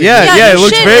lot of very yeah, real. yeah. It no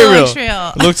looks shit, very it real. looks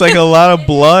real. It looks like a lot of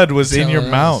blood was in your Tell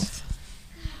us. mouth.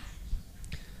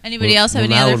 Anybody Well- else have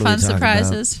well, any now other what are we fun talking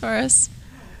surprises for us?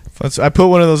 I put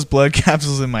one of those blood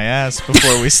capsules in my ass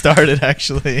before we started.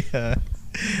 Actually, I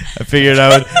figured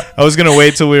I was gonna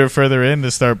wait till we were further in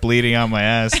to start bleeding out my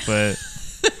ass,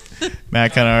 but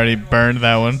Matt kind of already burned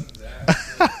that one.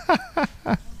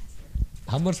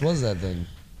 how much was that thing?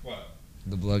 What?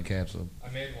 The blood capsule. I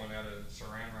made one out of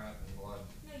saran wrap and blood.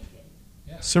 No, you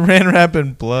didn't. Saran wrap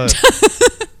and blood. I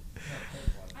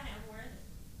know, where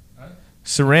is it?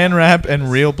 Saran wrap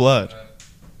and real blood.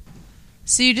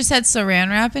 So you just had saran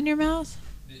wrap in your mouth?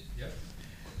 Yep.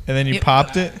 And then you Yep.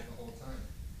 popped it. The whole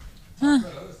time. Huh.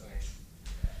 What other things?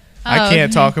 I Oh,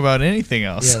 can't okay. talk about anything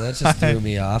else. Yeah, that just threw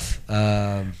me off.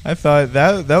 I thought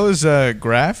that was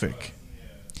graphic.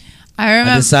 I I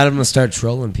remember. decided I'm gonna start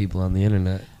trolling people on the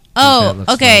internet. That Oh,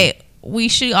 looks okay. We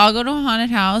should all go to a haunted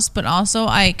house, but also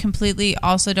I completely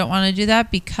also don't want to do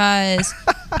that because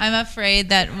I'm afraid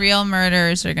that real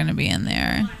murders are going to be in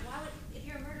there. Why would, if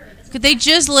you're a murderer, that's They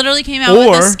just literally came out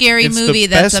with a scary it's the movie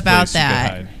that's best about place you could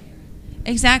that. hide.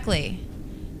 Exactly.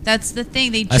 That's the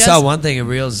thing. They I just saw one thing, a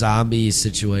real zombie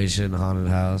situation, haunted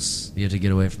house. You have to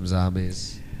get away from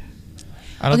zombies.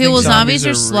 I don't Okay, think well, zombies are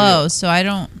real. slow, so I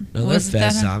don't. No, they're was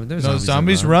fast that zombies. There's No,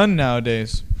 zombies run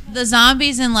nowadays. the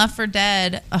zombies in Left 4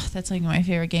 Dead? Oh, that's like my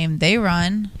favorite game. They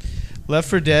run. Left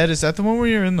 4 Dead, is that the one where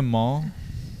you're in the mall?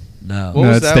 No. What No,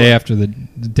 was it's that Day one? After the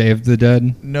Day of the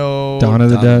Dead, No. Dawn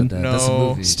of the Dead, That's a No.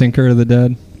 movie. Stinker of the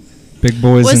Dead, Big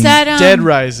Boys. Was and that Dead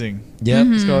Rising. Yep.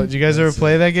 Mhm. It's called, did you guys ever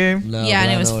play that game? No, yeah, but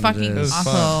and I it was know what fucking is. It was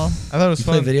awful. fun. I thought it was You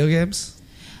play fun. video games?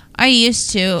 I used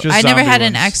to. Just I never zombie had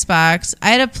an ones. Xbox. I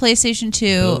had a PlayStation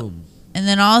 2, Boom. and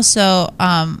then also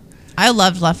I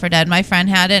loved Left 4 Dead. My friend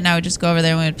had it, and I would just go over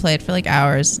there and we would play it for like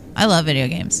hours. I love video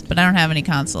games, but I don't have any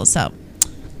consoles, so.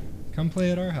 Come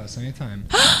play at our house anytime.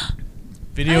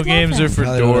 Video I love games that. are for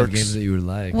Probably don't have games dorks. that you would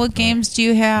like. What games do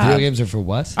you have? Video games are for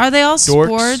what? Are they all Dorks.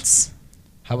 sports?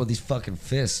 How about these fucking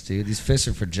fists, dude? These fists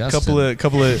are for Justin.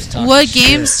 Couple of Talking What shit.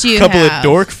 games do you couple have? of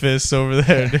dork fists over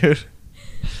there, dude.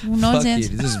 Well, no one's Fuck you.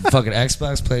 answering. This is fucking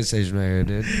Xbox, PlayStation right here,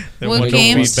 dude. They What want no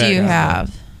games do feedback you on that.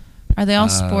 have? Are they all Um,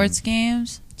 sports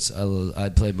games? So I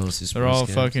play mostly sports They're all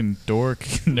games. fucking dork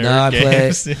nerd Nah, I play-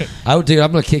 games. Dude,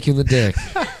 I'm gonna kick you in the dick.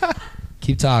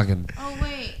 Keep talking. Oh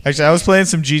wait. Actually, I was playing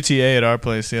some GTA at our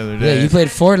place the other day. Yeah, you played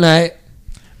Fortnite.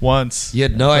 once. You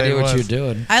had no Played idea what once. you were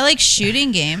doing. I like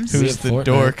shooting games. Who's We had the Fortnite,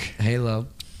 dork? Halo.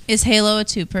 Is Halo a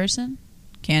 2-person?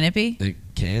 Can it be? It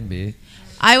can be.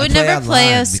 I would I play never play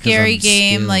online a because scary I'm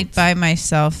game skilled. like by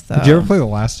myself though. Did you ever play The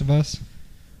Last of Us?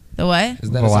 The what?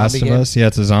 Isn't that The a Last zombie of game? Us? Yeah,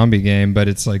 it's a zombie game, but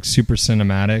it's like super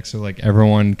cinematic, so like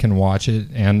everyone can watch it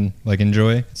and like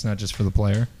enjoy. It's not just for the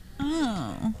player.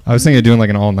 Oh. I was thinking of doing like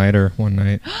an all-nighter one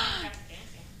night.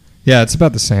 Yeah, it's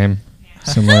about the same,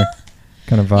 similar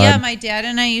kind of vibe. Yeah, my dad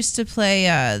and I used to play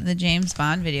the James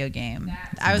Bond video game.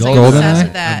 I was like GoldenEye? obsessed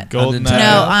with that. GoldenEye.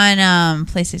 No, on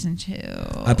PlayStation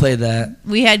 2. I played that.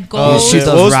 We had You gold. Oh, shoot yeah.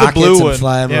 those What was the rockets blue and one?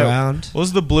 fly them Yeah. around. What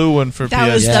was the blue one for That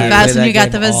PS2? was the we best played when you that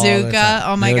got the game all bazooka. time.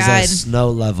 Oh my There was god. that snow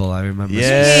level, I remember.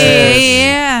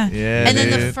 Yeah. Yeah, And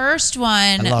then the dude. first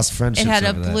one, I lost it friendships had a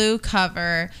over that. blue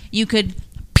cover. You could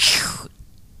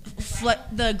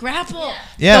the grapple.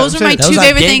 Yeah, Those I'm are my saying- That two was on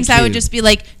favorite things. I would GameCube. just be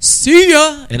like, see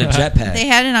ya. In a jetpack. They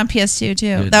had it on PS2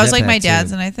 too. a That was like my jetpack, dad's,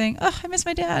 too. and I think, oh, I miss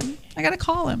my dad. I gotta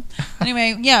call him.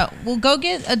 Anyway, yeah, we'll go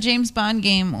get a James Bond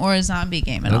game or a zombie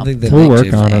game, I and don't I'll think they We'll make work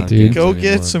James on it, Bond dude. games Go anymore.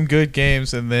 get some good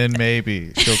games, and then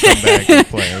maybe she'll come back and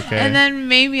play. Okay. and then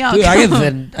maybe I'll. Dude,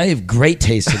 go. I have great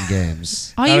taste in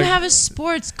games. All you have is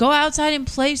sports. Go outside and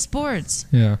play sports.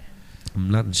 Yeah.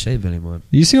 I'm not in shape anymore.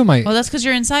 You see what my? Well, that's because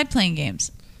you're inside playing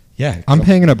games. Yeah, I'm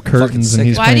hanging up fucking curtains and sick.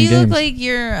 he's Why do playing you games. look like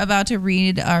you're about to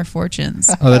read our fortunes?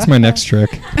 Oh, that's my next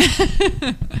trick.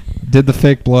 Did the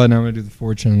fake blood. Now I'm gonna do the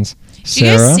fortunes. Do you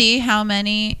Sarah, guys see how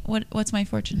many? What's my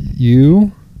fortune?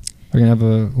 you are gonna have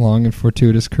a long and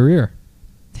fortuitous career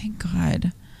Thank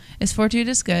God. Is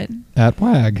fortuitous good? at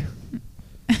WAG.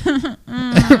 No,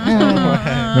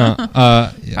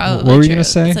 Probably what were you true. gonna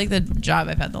say? It's like the job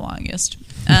I've had the longest.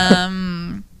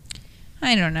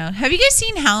 I don't know. Have you guys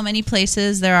seen how many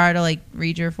places there are to like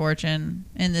read your fortune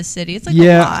in this city? It's like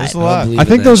Yeah. a lot. There's a lot. believe I in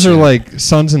think that those are shit. like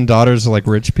sons and daughters of like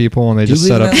rich people, and they Do you just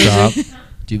set believe up in that, shop. Lizzie?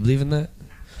 Do you believe in that?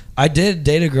 I did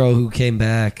date a girl who came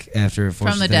back after a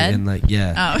fortune the thing, dead? and like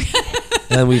yeah, Oh.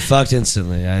 and we fucked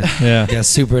instantly. I Yeah. got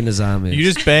super into zombies. You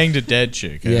just banged a dead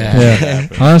chick. Yeah. Yeah.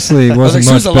 Honestly, it I was like, wasn't she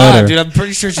much was better. alive, dude. I'm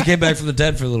pretty sure she came back from the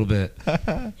dead for a little bit.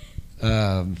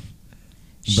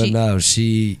 But no,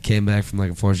 she came back from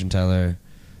like a fortune teller,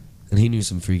 and he knew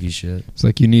some freaky shit. It's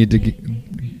like you need to He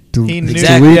knew- delete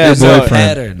yeah, your so- boyfriend.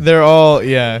 Pattern. They're all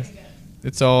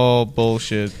it's all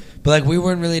bullshit. But like we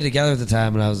weren't really together at the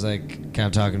time, and I was like kind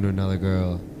of talking to another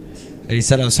girl, and he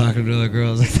said I was talking to another girl.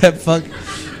 I was like,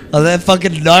 that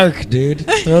fucking narc, dude.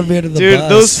 Throw me under the Dude, bus.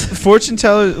 those fortune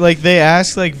tellers, like they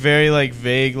ask like very like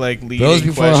vague like leading Bros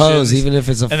before questions. hoes, even if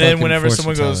it's a and fucking then whenever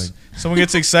fortune someone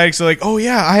gets excited, so like, oh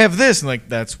yeah, I have this, and like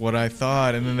that's what I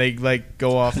thought, and then they like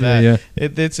go off Yeah, that. yeah.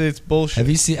 It's bullshit. Have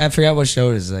you seen? I forgot what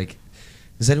show it is. Like,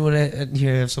 does anyone in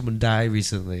here have someone die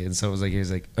recently? And someone was like,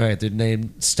 he's like, all right, their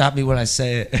name. Stop me when I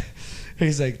say it.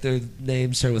 He's like, their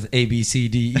names start with A B C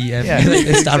D E F. Yeah,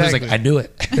 They stopped. He's exactly. like, I knew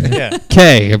it. yeah,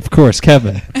 K, of course,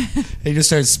 Kevin. He just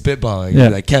started spitballing. Yeah.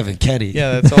 Like Kevin, Kenny.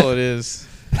 yeah, that's all it is.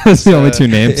 That's the only two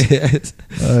names.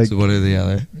 Like, So one or the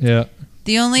other. yeah.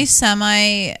 The only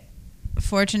semi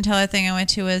fortune teller thing I went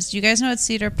to was, do you guys know what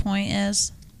Cedar Point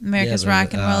is? America's Yeah,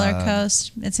 Rock and Roller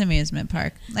Coast. It's an amusement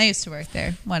park. I used to work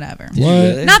there. Whatever. Did you What?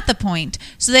 really? Not the point.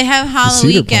 So they have Cedar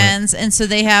Halloween Point. weekends, and so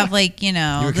they have like You were the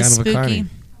kind of a spooky. carny.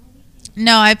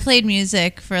 No, I played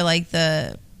music for like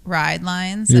the ride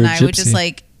lines, You're and a I would just gypsy.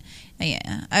 like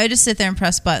Yeah, I would just sit there and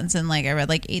press buttons, and like I read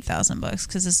like 8,000 books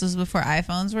because this was before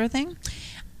iPhones were a thing.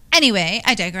 Anyway,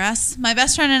 I digress. My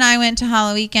best friend and I went to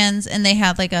Hollow Weekends, and they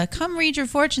had like a come read your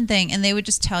fortune thing, and they would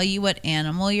just tell you what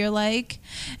animal you're like.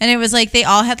 And it was like they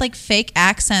all had like fake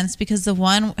accents because the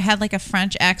one had like a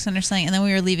French accent or something. And then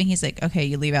we were leaving. He's like, okay,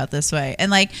 you leave out this way. And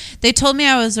like they told me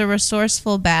I was a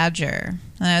resourceful badger.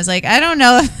 And I was like, I don't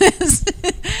know if this.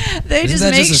 They Isn't just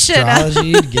that make just shit up.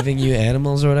 astrology giving you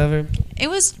animals or whatever? It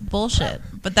was bullshit,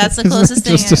 but that's the Isn't closest that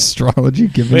thing. just astrology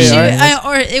giving Wait, you are- animals?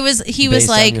 Or it was he was Based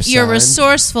on like your you're sign?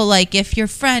 resourceful. Like if your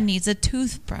friend needs a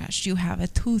toothbrush, you have a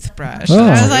toothbrush. Oh, And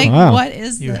I was like, wow. what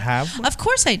is You this? have one? Of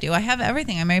course I do. I have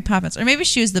everything. I'm Mary Poppins, or maybe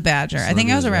she was the badger. I So think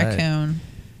I was a is right. raccoon.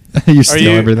 You Are steal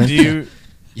you? everything. Do you?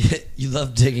 You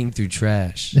love digging through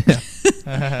trash.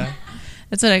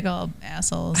 That's what I call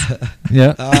assholes.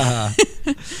 Yeah. Ah,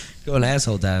 going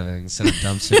asshole diving instead of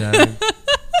dumpster diving.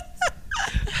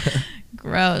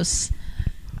 Gross.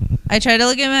 I tried to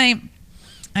look at my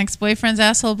ex-boyfriend's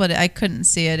asshole, but I couldn't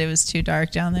see it. It was too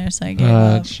dark down there, so I gave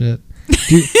up. Shit.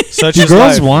 Do, Such do is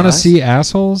girls life. want to What? see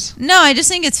assholes? No, I just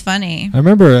think it's funny. I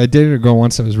remember I dated a girl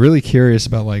once that was really curious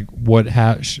about like what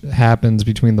happens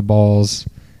between the balls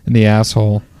and the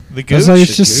asshole. The I was like, gooch.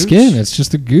 it's just gooch? skin. It's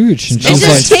just a gooch. And It's she It's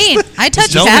was just like, taint. I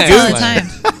touch no cats all the man.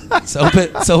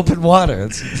 time. It's open water.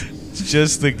 It's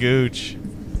just the gooch.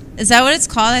 Is that what it's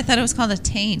called? I thought it was called a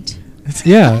taint.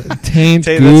 yeah, taint, Taint,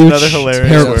 that's gooch, another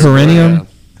hilarious word. perineum,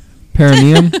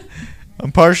 perineum.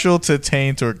 I'm partial to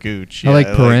taint or gooch. I like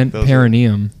those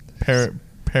perineum.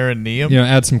 perineum. You know,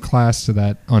 add some class to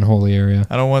that unholy area.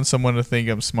 I don't want someone to think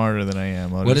I'm smarter than I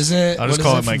am. What is it? I'll just What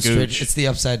call is it my from straight- gooch. It's the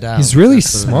upside down. He's really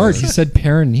That's what it smart. is. He said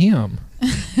perineum.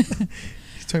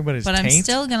 He's talking about his But taint. I'm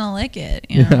still gonna lick it.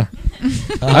 You know? Yeah.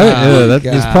 Oh,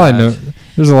 There's probably no.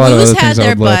 There's a lot of Who's other had things I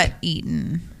their would butt lick.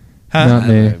 eaten? Huh? Not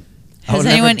me. I Has would never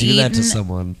anyone do that to eaten-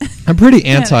 someone. I'm pretty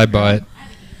anti-butt.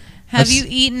 Have That's- you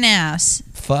eaten ass?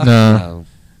 Fuck No. no.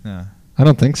 Yeah. I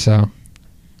don't think so.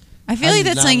 I feel I like do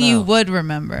that's not something you know. would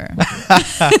remember.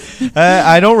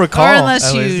 I don't recall. Or unless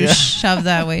at you least, yeah. shove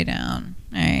that way down.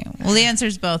 All right. Well, the answer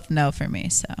is both no for me,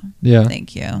 so Yeah.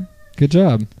 thank you. Good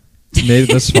job. Made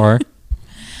it this far.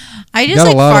 I You just got a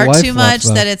like lot of fart life too left, much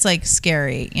though. that it's like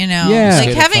scary, you know? Yeah. Like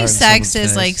Scared to having fart in sex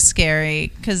someone's is like face.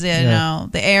 scary because, you Yeah. know,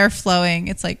 the air flowing,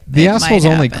 it's like. The it asshole's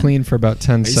might only happen. clean for about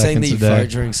 10 Are you saying that seconds you a fart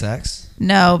day. during sex?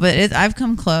 No, but I've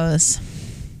come close.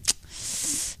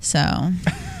 So.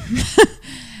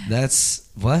 That's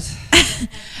what?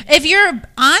 If you're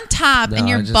on top and No,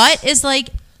 your I just- butt is like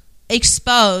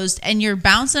exposed and you're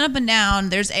bouncing up and down,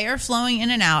 there's air flowing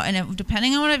in and out, and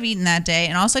depending on what I've eaten that day,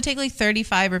 and also I take like 30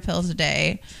 fiber pills a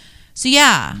day. So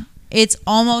yeah, it's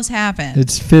almost happened.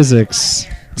 It's physics.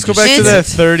 Let's go back to It's- that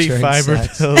 30 During fiber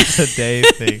sex. pills a day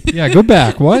thing. Yeah, go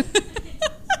back. What?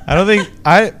 I don't think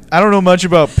I don't know much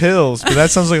about pills, but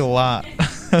that sounds like a lot.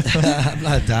 I'm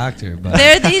not a doctor, but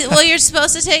They're these. Well, you're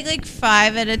supposed to take like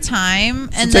 5 at a time,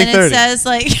 and So then take it 30. says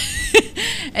like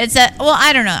it said. Well,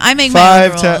 I don't know. I make my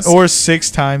own 5 rules. or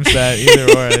 6 times that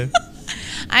either or.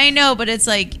 I know, but it's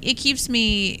like it keeps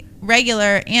me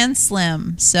regular and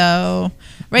slim. So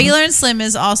regular and slim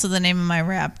is also the name of my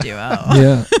rap duo.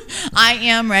 Yeah. I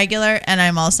am regular and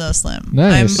I'm also slim.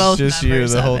 Nice. I'm both Just you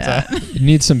members the of whole it. time. You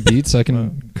need some beats? I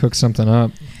can cook something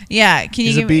up. Yeah, can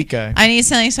you He's a give beat me? guy. I need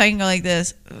something so I can go like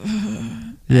this.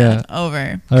 Yeah.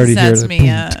 Over. I already 'Cause hear that's it. me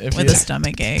If with you- a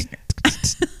stomach ache.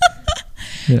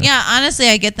 Yeah. Yeah, honestly,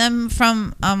 I get them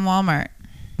from Walmart.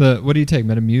 What do you take?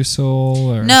 Metamucil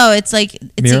or No, it's like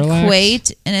Miralax?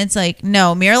 Equate, and it's like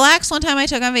no Miralax. One time I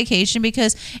took on vacation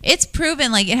because it's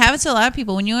proven like it happens to a lot of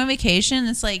people. When you go on vacation,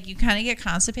 it's like you kind of get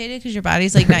constipated because your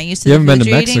body's like not used to You the haven't been food to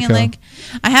you're eating. And Mexico.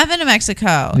 like I have been to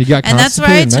Mexico, You got and that's where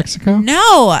I constipated in Mexico?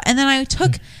 No, and then I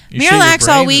took You shit your Miralax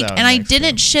all brains week, out in and I Mexico.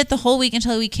 didn't shit the whole week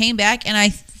until we came back, and I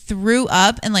threw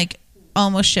up and like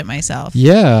almost shit myself.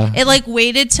 Yeah. It like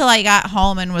waited till I got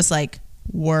home and was like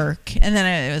work, and then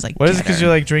it was like What is it? get Because her.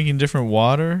 you're like drinking different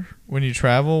water when you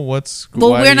travel? What's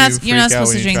Well, why we're do not. you You're not freak out supposed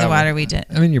when to you drink the travel? water we did.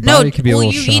 I mean, your body could be a well,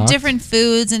 little you eat shocked. different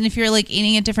foods, and if you're like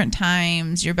eating at different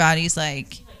times, your body's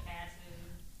like.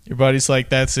 Your body's like,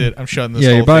 that's it. I'm shutting this Yeah,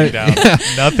 whole your body- thing down. yeah.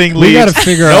 Nothing We leaves. gotta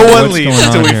figure no out one what's leaves going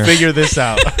until on we here. figure this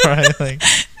out. All right? Like,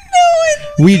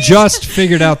 We just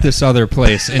figured out this other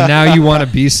place, and now you want to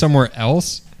be somewhere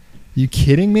else? You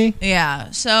kidding me?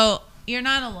 Yeah, so you're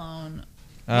not alone,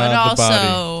 but the also,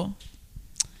 body.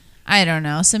 I don't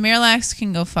know. So Miralax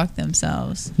can go fuck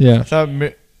themselves. Yeah. I thought,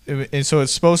 and so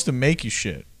it's supposed to make you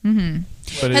shit. hmm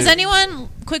But Has it- anyone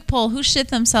quick poll who shit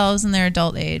themselves in their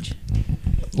adult age?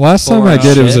 Last time Or, I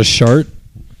did, it was shit. a shart.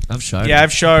 I've sharded. Yeah,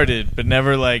 I've sharded, but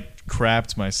never like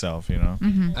crapped myself. You know.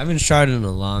 hmm I haven't sharded in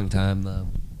a long time though.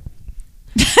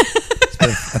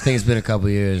 I think it's been a couple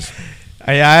years.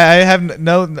 I have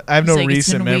no It's recent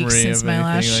it's been memory weeks since of my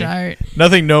last anything. shart.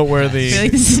 Nothing noteworthy. I feel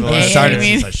like this is in the gay. last Sorry, Started I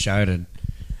mean- since I sharted.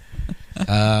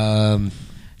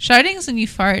 Sharting is when you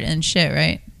fart and shit,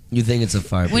 right? You think it's a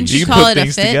fart? Wouldn't but you can call put it a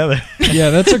things fit? together. Yeah,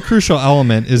 that's a crucial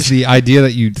element. Is the idea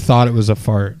that you thought it was a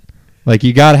fart. Like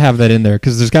you got to have that in there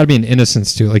because there's got to be an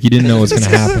innocence to it. Like you didn't know what's going to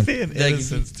There's gotta happen. be an Like,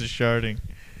 innocence to sharding.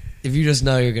 if you just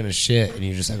know you're gonna shit and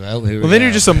you're just like, oh, here we Well, then go.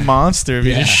 you're just a monster if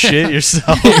you Yeah. just shit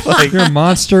yourself. Like, You're a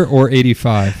monster or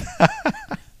 85.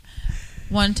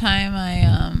 One time I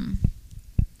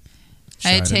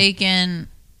had Sharted. taken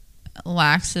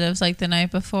laxatives like the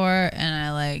night before, and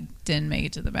I like didn't make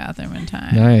it to the bathroom in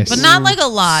time. Nice. But not like a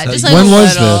lot. So just you- like When a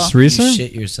was little. this? You Recent?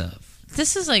 shit yourself.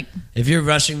 This is like If you're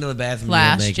rushing to the bathroom and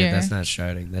Last you don't make year. it, that's not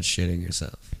sharting. That's shitting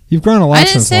yourself. You've grown a lot I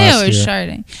didn't since say last I was year.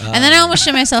 sharding. And then I almost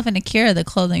shit myself in Akira, the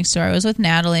clothing store. I was with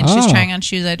Natalie, and she was Oh. trying on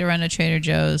shoes. I had to run to Trader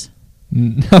Joe's.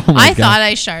 Oh my I God. thought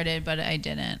I sharded, but I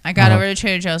didn't. I got Uh-huh. over to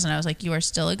Trader Joe's, and I was like, "You are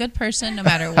still a good person, no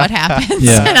matter what happens."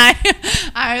 Yeah. And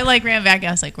I like ran back.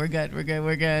 I was like, "We're good. We're good.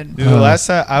 We're good." dude, the last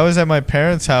time I was at my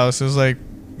parents' house, it was like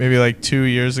maybe like 2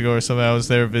 years ago or something. I was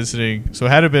there visiting, so it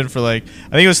had to have been for like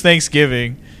I think it was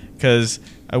Thanksgiving, because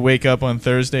I wake up on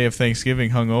Thursday of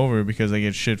Thanksgiving hungover because I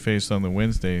get shit faced on the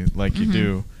Wednesday like you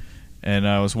do, and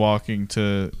I was walking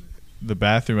to the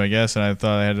bathroom, I guess, and I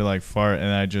thought I had to like fart, and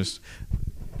I just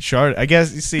shard. I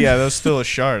guess you see, yeah, that was still a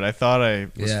shard. I thought I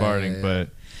was Yeah, farting, yeah. but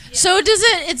So does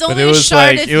it? It's only it was a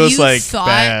shard like- if it was you like thought.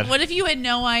 bad. What if you had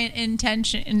no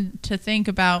intention to think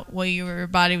about what your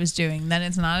body was doing? Then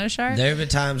it's not a shard. There have been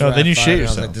times No, where then I you farted shit and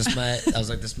yourself. I was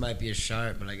like, this might be a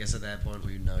shart, but I guess at that point,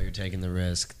 you know, you're taking the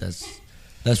risk.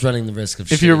 That's running the risk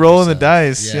of. if you're shitting rolling the yourself.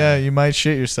 dice, yeah, you might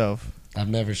shit yourself. I've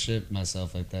never shit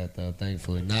myself like that though.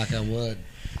 Thankfully, knock on wood.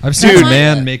 I've seen Dude. a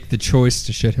man make the choice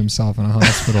to shit himself in a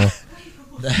hospital.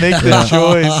 Make the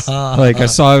choice. Like I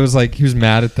saw, it was like he was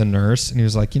mad at the nurse, and he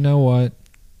was like, "You know what?"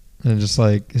 And just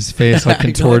like his face like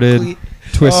contorted,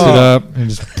 twisted Oh. up, and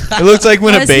just It looks like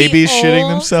when a Was he baby's shitting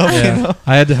old? themselves. You yeah. know?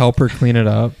 I had to help her clean it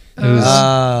up. It was,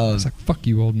 I Oh, was like, "Fuck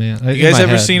you, old man." You guys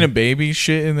ever seen a baby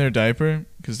shit in their diaper?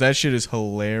 Because that shit is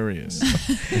hilarious.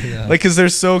 yeah. Like, because they're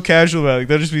so casual about it. Like,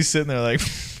 they'll just be sitting there, like,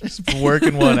 just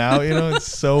working one out, you know? It's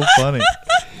so funny.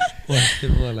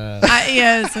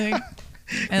 Yeah, it's like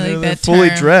I like They're that fully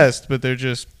term. dressed, but they're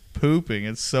just pooping.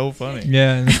 It's so funny.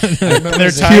 Yeah, remember And they're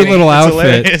as a tiny. cute little It's outfit.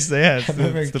 hilarious. Yeah, it's, I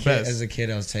remember it's the as best. a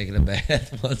kid, I was taking a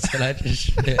bath once and I just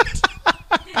shit.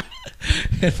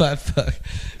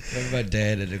 And my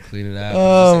dad had to clean it out.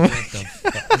 Oh, I was just like,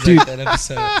 what the fuck? Is Dude. that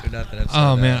episode? Or not that episode?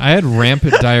 Oh man, I had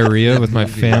rampant diarrhea with my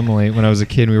family when I was a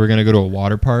kid. We were gonna go to a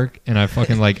water park, and I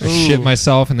fucking like I shit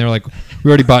myself, and they were like, "We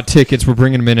already bought tickets. We're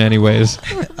bringing them in anyways."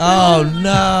 Oh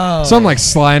no! So I'm like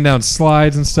sliding down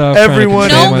slides and stuff. trying to Everyone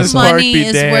control No in this myself. park money be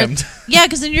is damned. worth. Yeah,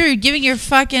 because then you're giving your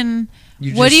fucking.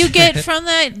 You What do just you get said- from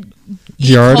that? E.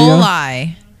 Giardia?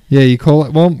 coli. Yeah, you call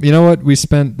it. Well, you know what? We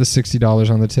spent the $60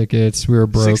 on the tickets. We were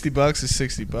broke, $60 is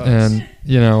 $60. and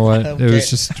you know what? I don't It was care.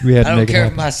 just we had I to don't make it care if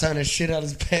happen. my son has shit on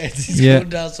his pants. He's Yeah. going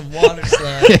down some water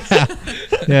slides. yeah,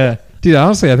 yeah, dude.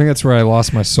 Honestly, I think that's where I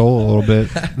lost my soul a little bit.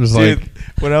 It was Dude, like,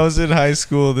 when I was in high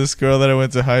school, this girl that I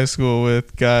went to high school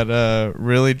with got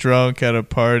really drunk at a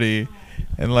party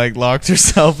and like locked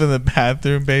herself in the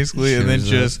bathroom basically, and then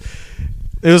Jesus. just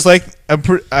it was like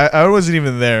I wasn't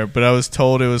even there, but I was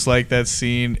told it was like that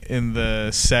scene in the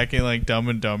second like Dumb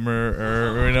and Dumber,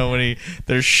 or you know when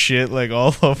there's shit like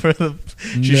all over the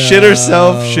she shit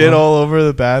herself, shit all over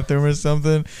the bathroom or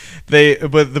something.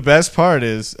 But the best part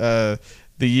is the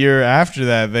year after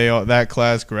that that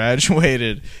class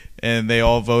graduated. And they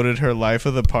all voted her life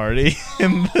of the party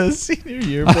in the senior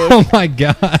yearbook. oh my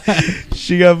god,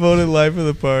 She got voted life of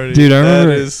the party. Dude, I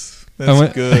remember- That's I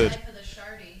went- good.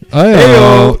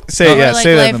 oh, Say Or yeah, like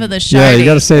say that. life in the- of the yeah, you shardy.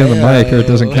 got to say it on the Yeah, mic or it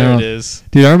doesn't There count. it is.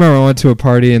 Dude, I remember I went to a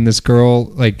party and this girl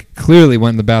like clearly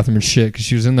went in the bathroom and shit because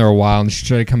she was in there a while and she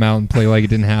tried to come out and play like it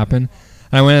didn't happen.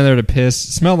 And I went in there to piss.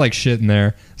 It smelled like shit in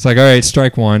there. It's like, all right,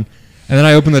 strike one. And then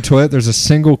I opened the toilet. There's a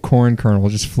single corn kernel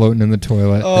just floating in the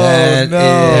toilet. Oh That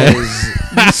no!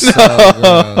 is so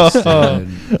gross,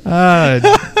 dude.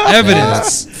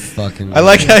 Evidence. That's fucking. I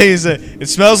like how you say it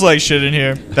smells like shit in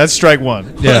here. That's strike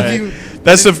one. Yeah. Right.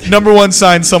 That's the number one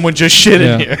sign someone just shit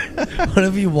in Yeah. here. What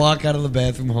if you walk out of the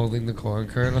bathroom holding the corn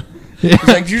kernel? Yeah. He's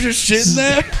like, you just shit in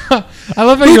there? I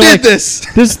love how Who you're did like,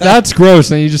 this? That's gross.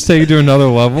 And you just take it to another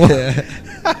level.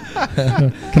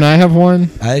 Can I have one?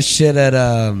 I shit at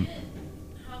How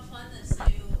fun this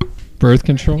new Birth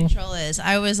control? control is.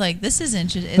 I was like, this is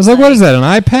interesting. I was like, what is that? An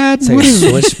iPad? It's like What a is it?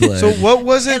 switchblade. So what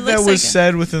was It it that looks was like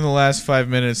said within the last 5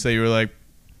 minutes that you were like,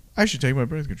 I should take my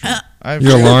birth control.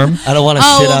 Your alarm? I don't want to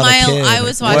Oh, shit well, on a kid. I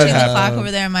was watching the What? clock over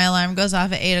there, and my alarm goes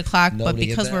off at 8 o'clock. But Nobody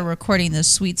get because that? we're recording this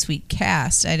sweet, sweet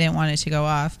cast, I didn't want it to go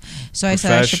off. So I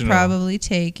said I should Professional. probably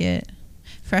take it.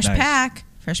 Fresh Nice. pack.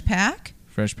 Fresh pack?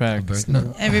 Fresh pack.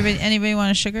 No. Anybody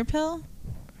want a sugar pill?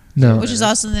 No. Which is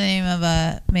also the name of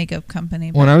a makeup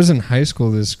company. When I was in high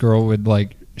school, this girl would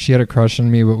like, she had a crush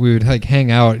on me, but we would like hang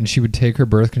out and she would take her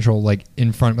birth control like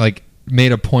in front, like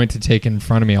made a point to take it in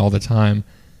front of me all the time.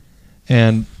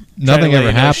 And nothing ever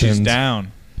She's happened.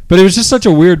 down. But it was just such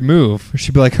a weird move.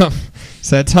 She'd be like, oh, it's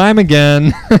that time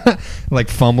again. Like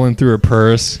fumbling through her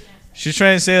purse. She's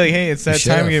trying to say, like, hey, it's that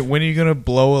Sheriff. time again. When are you going to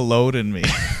blow a load in me?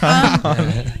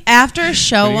 After a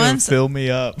show When are you gonna once, fill me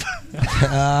up?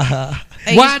 I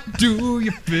Why do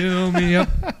you fill me up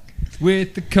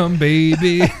with the cum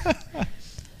baby?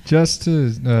 Just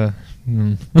to...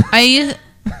 I used,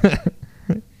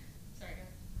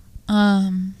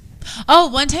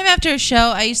 one time after a show,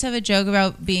 I used to have a joke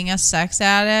about being a sex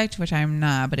addict, which I'm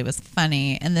not, but it was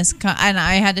funny. And and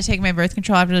I had to take my birth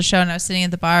control after the show, and I was sitting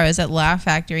at the bar. I was at Laugh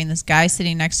Factory, and this guy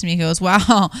sitting next to me goes,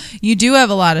 "Wow, you do have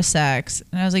a lot of sex."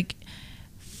 And I was like,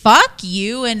 "Fuck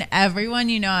you and everyone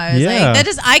you know." I was Yeah. like, "That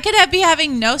is, I could be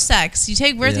having no sex. You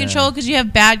take birth Yeah. control because you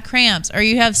have bad cramps, or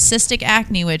you have cystic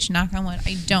acne, which knock on wood,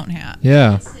 I don't have."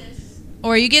 Yeah.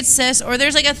 Or you get cysts, or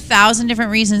there's like 1,000 different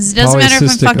reasons. It doesn't matter if I'm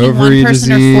Polycystic fucking one ovary person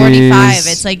disease, or 45.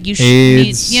 It's like you should need,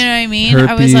 AIDS, you know what I mean?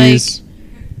 herpes, I was like,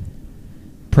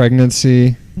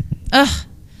 pregnancy, ugh,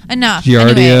 enough. giardia.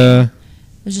 Anyway,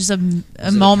 it was just a it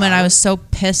a moment I comic? was so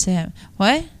pissed at him.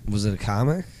 What? Was it a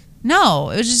comic? No,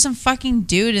 it was just some fucking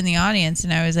dude in the audience,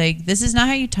 and I was like, "This is not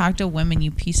how you talk to women, you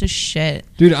piece of shit."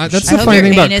 Dude, that's I the hope funny your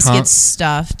thing about anus gets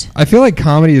stuffed. I feel like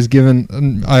comedy is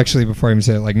given, actually, before I even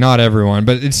say it, like, not everyone,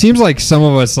 but it seems like some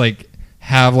of us, like,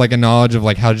 have, like, a knowledge of,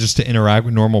 like, how just to interact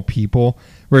with normal people,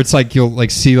 where it's like you'll,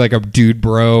 like, see, like, a dude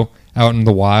bro out in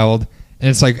the wild, and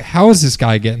it's like, how is this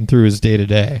guy getting through his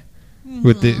day-to-day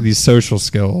with these social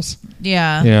skills?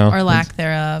 Yeah, You know, or lack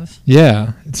thereof.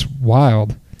 Yeah, it's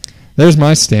wild. There's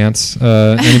my stance.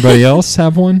 Anybody else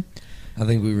have one? I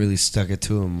think we really stuck it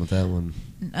to him with that one.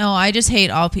 No, I just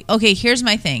hate all people. Okay, here's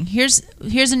my thing. Here's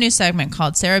a new segment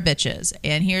called Sarah Bitches,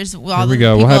 and here's all Here we the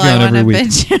go. We'll people have you I on want to every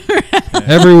week. bitch around.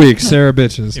 Every week, Sarah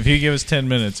Bitches. If you give us 10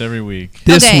 minutes every week.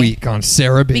 This Okay. week on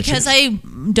Sarah Bitches. Because I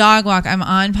dog walk, I'm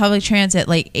on public transit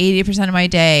like 80% of my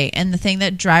day, and the thing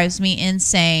that drives me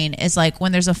insane is like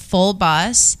when there's a full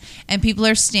bus and people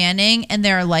are standing, and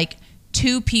there are like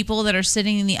two people that are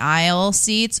sitting in the aisle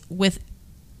seats with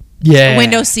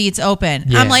window seats open.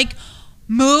 Yeah. I'm like,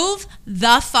 move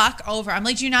the fuck over. I'm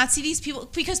like, do you not see these people?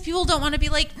 Because people don't want to be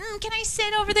like, can I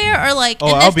sit over there? Or like, Oh,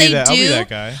 and I'll if be they that- do, I'll be that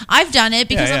guy. I've done it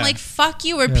because Yeah, I'm yeah. like, fuck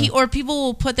you. Or, Yeah. or people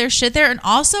will put their shit there. And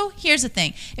also, here's the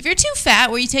thing. If you're too fat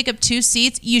where you take up two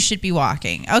seats, you should be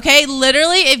walking. Okay?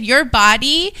 Literally, if your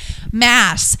body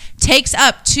mass takes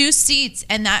up two seats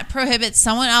and that prohibits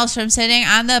someone else from sitting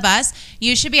on the bus,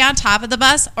 you should be on top of the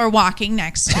bus or walking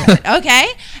next to it. Okay?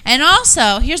 And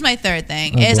also, here's my third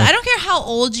thing is boy. I don't care how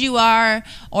old you are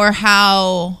or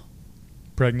how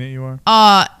Pregnant you are?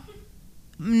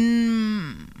 You're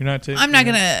You're not taking. I'm not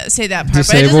gonna say that part,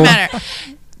 but it Disabled? doesn't matter.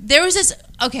 There was this.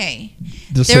 Okay,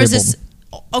 Disabled. there was this.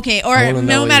 Okay, I or wanna know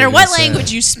no what matter you're what gonna say.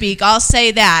 language you speak, I'll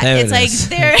say that. There It's it like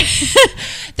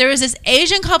is. there was this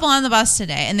Asian couple on the bus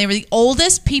today, and they were the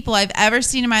oldest people I've ever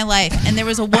seen in my life. And there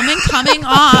was a woman coming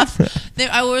off. There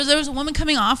was a woman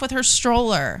coming off with her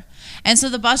stroller, and so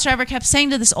the bus driver kept saying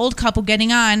to this old couple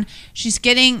getting on, she's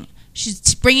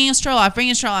bringing a stroller off,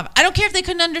 bringing a stroller off. I don't care if they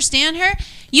couldn't understand her.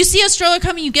 You see a stroller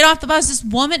coming, you get off the bus. This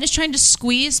woman is trying to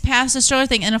squeeze past the stroller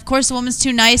thing, and of course the woman's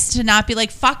too nice to not be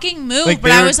like, fucking move. Like, but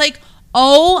they I were- was like,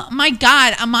 oh my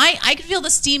god, I could feel the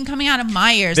steam coming out of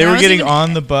my ears. They And I were wasn't getting even-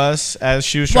 on the bus as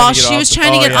she was trying while to get she off. was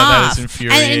trying to get That off, is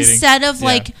infuriating. and instead of Yeah.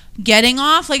 like getting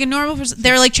off like a normal person,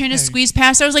 they were like trying to squeeze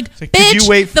past. I was like, like, could bitch, you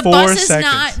wait the 4 bus is seconds?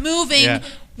 not moving. Yeah.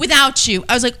 Without you.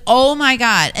 I was like, oh my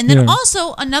god. And then Yeah.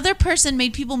 also another person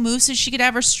made people move so she could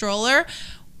have her stroller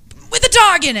with a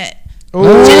dog in it. Oh,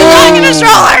 She had a dog in her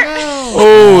stroller.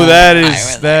 oh,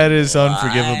 that is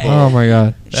unforgivable. Oh my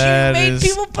god. That made is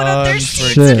people put up their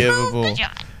seats and unforgivable. move.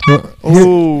 Well,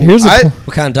 Oh, here's I- a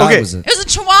What kind of dog Okay. was it? It was a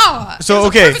chihuahua. So, It was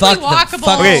okay. a perfectly Fuck the- walkable.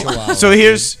 fuck Okay, Chihuahua, so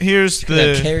here's Could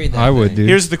have the carried that I would, thing. dude.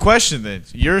 here's the question then.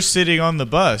 You're sitting on the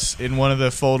bus in one of the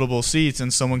foldable seats,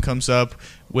 and someone comes up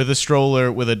with a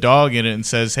stroller with a dog in it and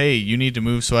says, "Hey, you need to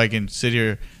move so I can sit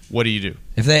here." What do you do?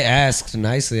 If they asked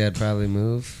nicely, I'd probably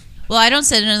move. Well, I don't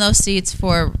sit in those seats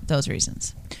for those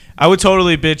reasons. I would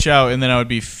totally bitch out, and then I would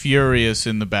be furious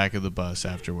in the back of the bus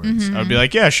afterwards. Mm-hmm. I would be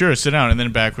like, "Yeah, sure, sit down," and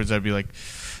then backwards, I'd be like,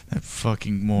 That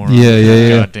fucking moron. Yeah.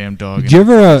 Goddamn dog. Did you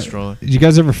ever? Stroller. Did you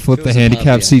guys ever flip If it the was a handicap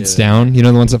puppy, I'd seats do it. down? You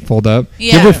know the ones that fold up.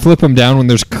 Yeah. You ever flip them down when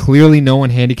there's clearly no one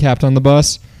handicapped on the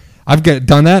bus? I've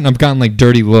done that and I've gotten like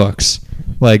dirty looks.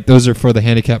 Like those are for the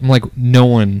handicap. I'm like,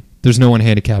 there's no one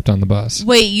handicapped on the bus.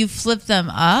 Wait, you flip them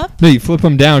up? No, you flip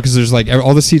them down because there's like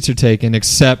all the seats are taken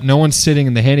except no one's sitting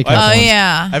in the handicap Oh, one.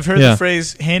 yeah. I've heard Yeah. the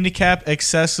phrase handicap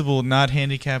accessible, not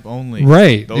handicap only.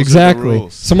 Right, Those are the exactly.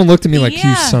 rules. Someone looked at me like, you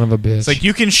Yeah. son of a bitch. It's like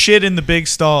you can shit in the big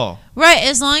stall. Right,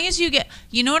 as long as you get...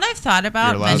 You know what I've thought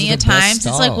about You're allowed many to a the best times?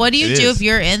 It's like, what do you It do is. if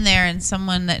you're in there and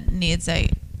someone that needs a...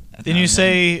 Then you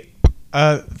say,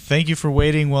 thank you for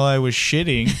waiting while I was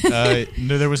shitting.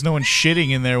 No, there was no one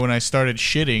shitting in there when I started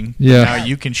shitting. Yeah. Now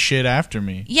you can shit after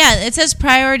me. Yeah, it says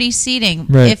priority seating.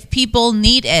 Right. If people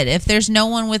need it, if there's no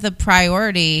one with a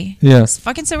priority, Yeah. just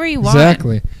fucking sit where you want.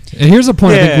 Exactly. And here's a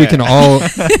point I think we can all.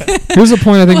 Here's a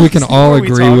point I think we can all Who are we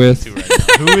agree talking with. to right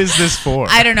now? Who is this for?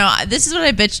 I don't know. This is what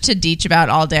I bitch to Deech about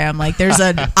all day. I'm like, there's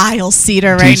an aisle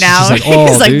seater right Deech is now. just like, oh,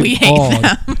 He's like, dude, we hate oh.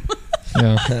 them.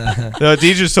 Yeah. No,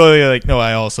 DJ's totally like, no,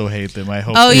 I also hate them. I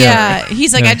hope. Oh Yeah. yeah.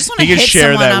 He's like, Yeah. I just want to He can hit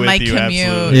share someone that on with my you, commute.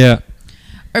 absolutely. Yeah.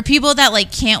 Or people that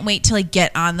like can't wait to like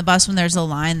get on the bus when there's a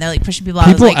line. They're like pushing people out.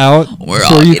 People Like, out we're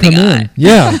before all you come getting in. on.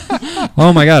 Yeah.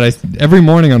 Oh my god! Every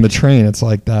morning on the train, it's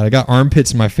like that. I got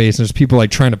armpits in my face, and there's people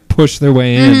like trying to push their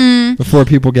way in before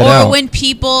people get or out. when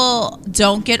people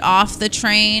don't get off the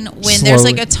train when there's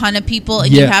Slowly. like a ton of people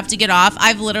and Yeah. you have to get off.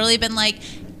 I've literally been like,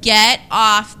 get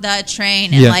off the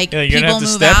train and Yeah. like Yeah, you're people gonna have to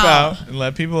move step out. out and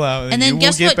let people out, And then you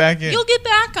guess will get what? back in. You'll get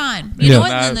back on. You Yeah. know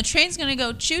what? And Nah. then the train's gonna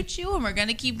go choo choo, and we're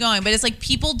gonna keep going. But it's like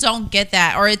people don't get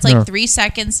that, or it's like No. 3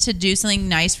 seconds to do something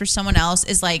nice for someone else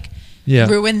is like Yeah.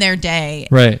 ruin their day.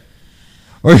 Right.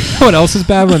 Or you know what else is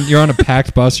bad when you're on a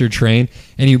packed bus or train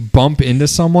and you bump into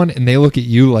someone and they look at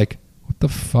you like, what the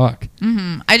fuck?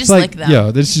 I just It's lick them.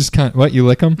 Yo, this is just kind of, what, you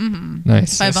lick them? Mm-hmm.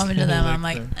 Nice. If I bump into them, I'm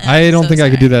like, I don't so think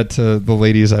I could do sorry. that to the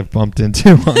ladies I've bumped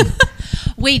into.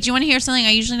 Wait, do you want to hear something?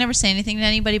 I usually never say anything to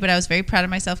anybody, but I was very proud of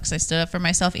myself because I stood up for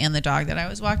myself and the dog that I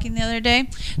was walking the other day.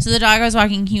 So the dog I was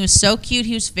walking, he was so cute.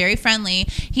 He was very friendly.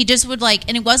 He just would like,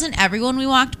 and it wasn't everyone we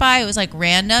walked by. It was like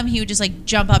random. He would just like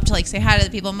jump up to like say hi to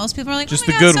the people. Most people are like, Just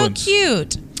oh my the God, good so ones.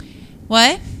 cute.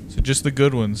 What? So just the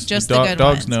good ones. Just the the good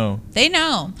dogs ones. know. They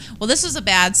know. Well, this was a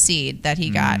bad seed that he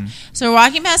got. So we're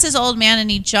walking past this old man, and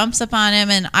he jumps up on him,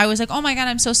 and I was like, "Oh my God,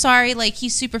 I'm so sorry." Like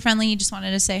he's super friendly. He just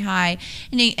wanted to say hi,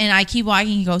 and I keep walking.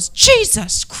 He goes,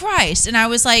 "Jesus Christ!" And I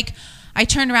was like, I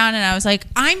turned around and I was like,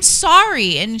 "I'm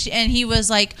sorry," and he was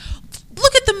like,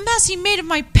 "Look at the mess he made of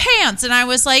my pants," and I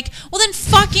was like, "Well, then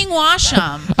fucking wash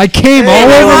them." I came all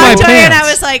And I over my walked away pants. and I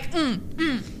was like,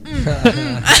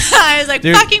 I was like,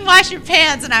 Dude. fucking wash your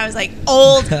pants. And I was like,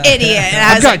 old idiot. And I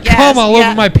I've was got like, yes, cum all yeah.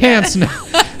 over my pants now.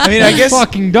 I mean, I guess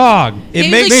fucking dog. it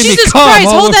He was makes like, me Jesus cum Christ,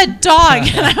 all hold over- that dog.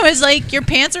 And I was like, your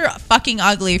pants are fucking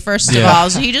ugly, first of Yeah. all.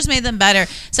 So he just made them better.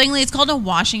 Secondly, it's called a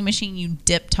washing machine, you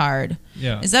diptard.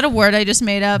 Yeah. Is that a word I just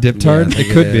made up? Diptard? Yeah, I think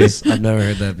it could be. is. I've never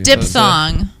heard that before.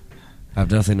 Diphthong. I've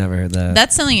definitely never heard that.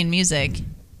 That's something in music.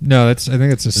 No, I think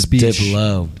it's a Just speech dip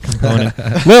low. component.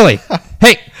 Lily,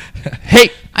 hey,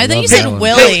 I think Love you that said one.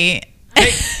 Willie.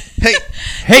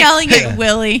 Hey, Yelling at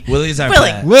Willie. Willie's our Willie,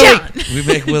 pet. Willie. down. We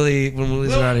make Willie when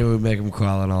Willie's around here. We make him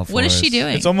crawl on all fours. What is she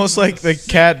doing? it's almost like the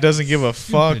cat doesn't give a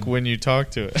fuck when you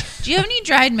talk to it. Do you have any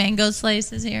dried mango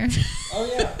slices here?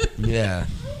 Yeah.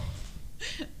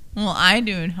 Well, I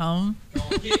do at home.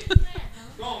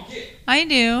 I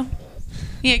do.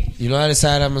 Yeah. You know what I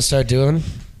decided I'm gonna start doing?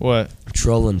 What?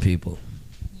 Trolling people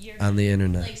on the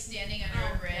internet. Like standing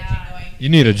under a bridge and going. You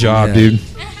need a job, Yeah. dude.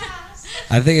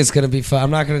 I think it's gonna be fun. I'm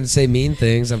not gonna say mean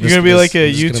things. You're gonna be like a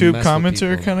I'm just gonna YouTube mess with commenter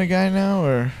people. kind of guy now,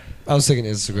 or I was thinking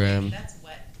Instagram. That's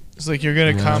wet. it's like you're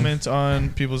gonna Yeah. comment on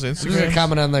people's I'm just gonna Instagram.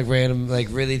 comment on like random, like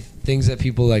really things that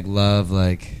people like love.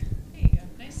 Like There you go.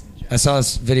 Nice and dry. I saw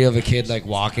this video of a kid like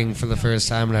walking for the first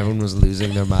time, and everyone was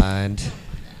losing their mind.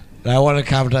 And I want to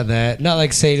comment on that. Not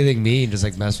like say anything mean, just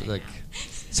like mess with like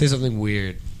say something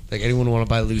weird. Like anyone want to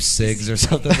buy loose cigs or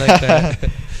something like that.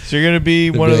 So you're gonna be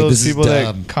They'd one be of like, those "This is people that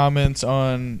dumb." comments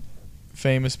on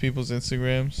famous people's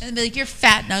Instagrams. And be like, you're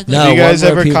fat and ugly. No, Have you guys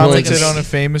one where ever people commented just- on a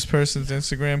famous person's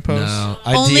Instagram post? No,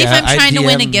 Only if I'm trying to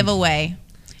win a DM giveaway.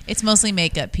 It's mostly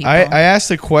makeup people. I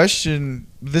asked a question.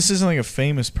 This isn't like a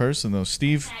famous person though.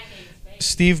 Steve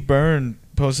Byrne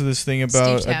posted this thing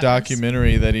about Steve a Tavis.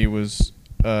 documentary that he was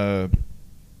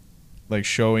like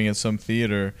showing at some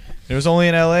theater. It was only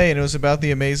in LA, and it was about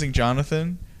the Amazing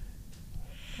Jonathan.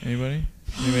 Anybody?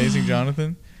 The Amazing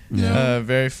Jonathan. Yeah.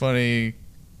 Very funny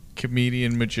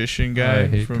comedian magician I guy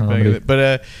hate from comedy. back.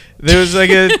 But there was like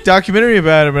a documentary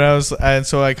about it. But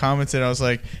so I commented. I was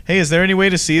like, "Hey, is there any way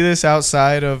to see this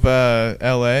outside of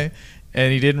L.A.?"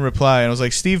 And he didn't reply. And I was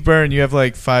like, "Steve Byrne, you have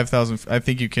like 5,000. I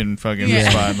think you can fucking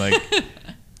respond." Like,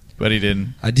 but he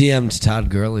didn't. I DM'd Todd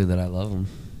Gurley that I love him.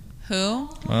 Who?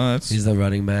 Well, He's the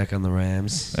running back on the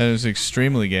Rams. that is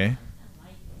extremely gay.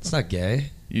 It's not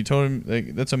gay. You told him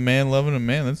like that's a man loving a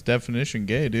man. That's definition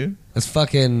gay, dude. That's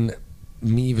fucking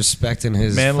me respecting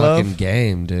his Man fucking love?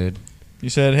 game, dude. You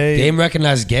said, "Hey, Game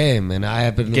recognized game, and I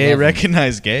happen to gay love him.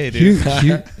 recognized gay, dude."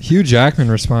 Hugh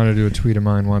Jackman responded to a tweet of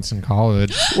mine once in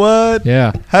college. What?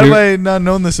 Yeah. How Dude- have I not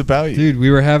known this about you? Dude, we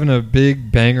were having a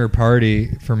big banger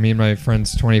party for me and my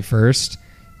friend's 21st.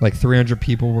 Like 300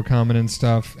 people were coming and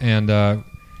stuff, and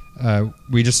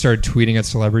we just started tweeting at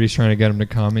celebrities trying to get them to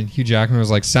come. And Hugh Jackman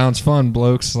was like, "Sounds fun,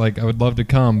 blokes. Like, I would love to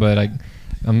come, but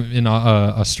I'm in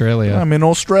Australia." I'm in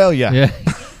Australia. Yeah.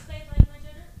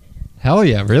 Hell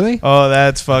yeah! Really? Oh,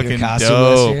 that's fucking Your costume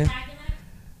last dope. year?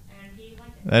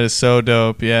 That is so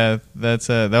dope. Yeah, that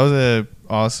was a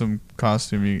awesome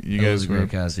costume. You That was guys a were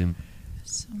great costume.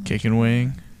 kicking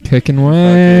wing. Kicking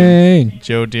Wayne.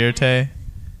 Joe Dierte.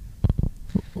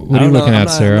 What are you looking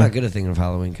at, Sarah? I'm not good at thinking of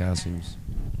Halloween costumes.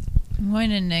 I'm going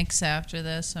to Nick's after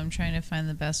this, so I'm trying to find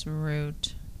the best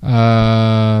route.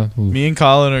 Me and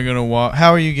Colin are gonna walk. How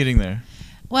are you getting there?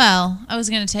 Well, I was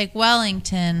going to take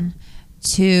Wellington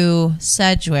to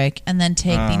Sedgwick and then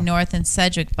take the North and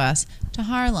Sedgwick bus to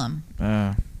Harlem.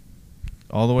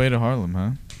 All the way to Harlem,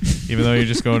 huh? Even though you're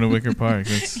just going to Wicker Park.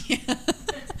 That's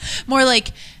More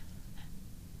like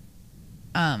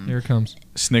Here it comes.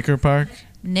 Snicker Park.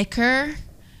 Knicker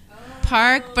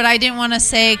Park, but I didn't want to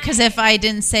say, because if I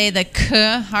didn't say the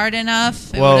k hard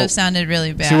enough, it Well, would have sounded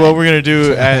really bad. See what we're gonna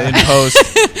do in post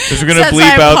is we're gonna Since bleep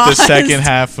I out the paused. second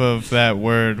half of that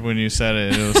word when you said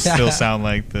it. It'll still sound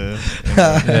like the.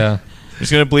 Yeah.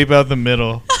 Just gonna bleep out the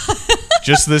middle,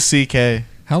 just the CK.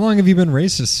 How long have you been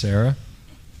racist, Sarah?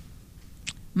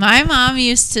 My mom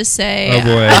used to say, Oh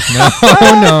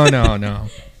boy. No.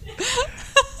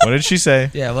 What did she say?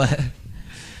 Yeah, what?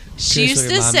 she Curious used what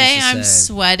to your mom say used to I'm say.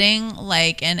 sweating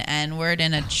like an N-word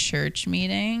in a church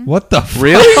meeting. What the fuck?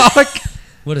 Really?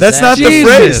 What is That's that? not the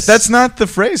Jesus. phrase. That's not the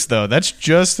phrase, though. That's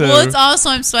just a. Well, it's also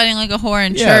I'm sweating like a whore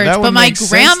in Yeah, church, that but one my makes sense,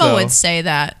 grandma though. would say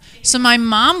that. So my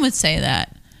mom would say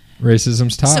that.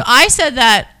 Racism's top. So I said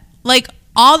that like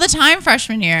all the time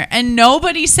freshman year, and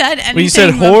nobody said anything. Well, you said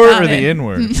whore about or the it.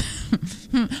 N-word?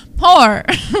 Whore.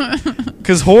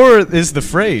 Because whore is the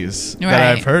phrase that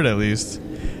Right. I've heard, at least.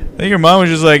 I think your mom was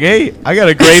just like, "Hey, I got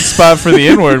a great spot for the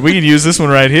N-word. We can use this one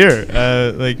right here."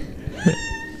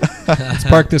 Let's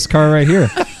park this car right here.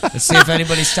 Let's see if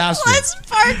anybody stops me. Let's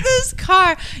park this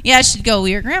car. Yeah, she'd go, well,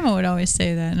 your grandma would always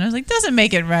say that. And I was like, doesn't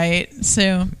make it right.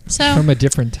 So From a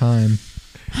different time.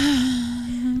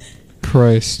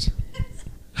 Christ.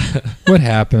 What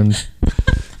happened?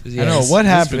 I know what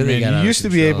happened, man. You used to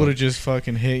be able to just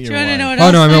fucking hit your do you want to know wife. what Oh,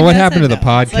 else no, I mean, my what dad happened said? to the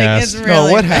No, it's like, podcast? it's No,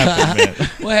 really what bad. happened, man?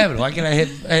 What happened? Why can't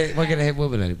I hit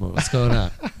women anymore? What's going on?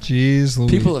 Jeez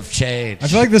Louise. People have changed. I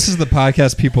feel like this is the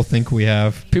podcast people think we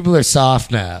have. People are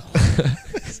soft now.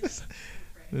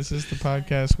 This is the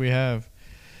podcast we have.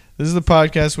 This is the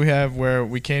podcast we have where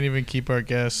we can't even keep our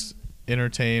guests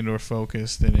entertained or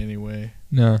focused in any way.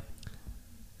 No.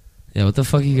 Yeah, what the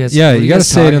fuck you guys? Yeah, what you are gotta guys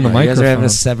say it talking in the about? You guys are having a microphone.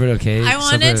 separate occasion. I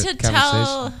wanted to separate tell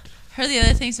conversation? her the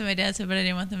other things that my dad said, but I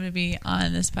didn't want them to be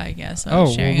on this podcast. So Oh, I'm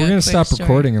well, sharing we're a going to quick stop story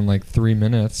recording in like 3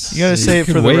 minutes. You gotta So say it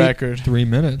can for the wait record. 3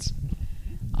 minutes.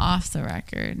 off the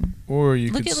record. Or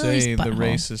you Look could at Lily's say the butthole.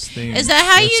 racist thing. Is that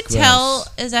how That's you gross. tell?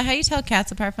 Is that how you tell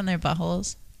cats apart from their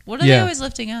buttholes? What are they Yeah. always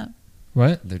lifting up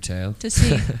What? Their tail. to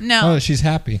see? Oh, No, she's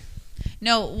happy.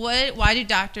 no. What? Why do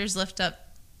doctors lift up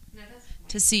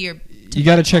to see your? You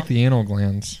got to check the anal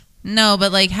glands. No,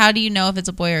 but like, how do you know if it's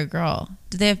a boy or a girl?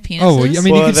 Do they have penises? Oh, well, I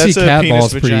mean, you can see that's a cat penis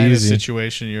balls pretty vagina easy.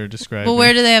 situation you're describing. Well,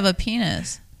 where do they have a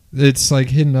penis? It's like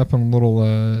hidden up in a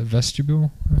little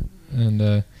vestibule.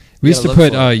 And we used to look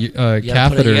put for it. You gotta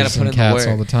put it- you gotta catheters put in in the cats work.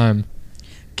 all the time.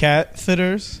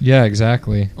 Catheters? Yeah,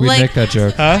 exactly. We'd Like- make that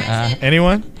joke. Huh?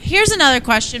 Anyone? Here's another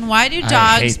question: why do I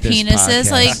dogs' hate this penises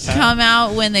podcast. like come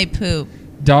out when they poop?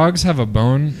 Dogs have a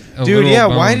bone. Dude, little yeah,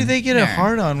 bone. why do they get a No.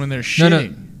 hard on when they're No,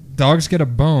 shitting? no. Dogs get a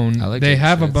bone. I like They getting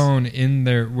have a shits. bone in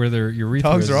their where their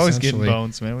urethra Dogs is, are always getting essentially.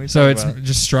 bones, man. What are you So talking it's about?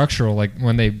 just structural. Like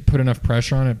when they put enough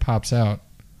pressure on it, it pops out.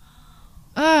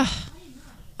 Ugh,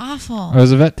 awful. I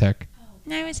was a vet tech.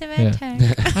 I was a Yeah. vet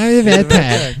tech. I was a vet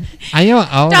tech. I know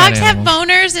all Dogs about have animals.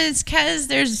 boners, and it's because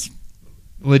there's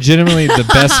Legitimately the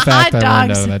best fact I learned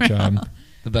Dogs out of that real. job.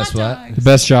 The best Hot what? dogs. The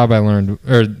best job I learned,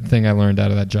 or thing I learned out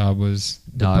of that job was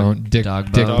the dick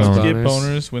dog dick bones. Dogs bone. get boners.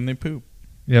 boners when they poop.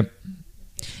 Yep.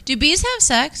 Do bees have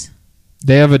sex?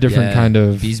 They have a different Yeah, kind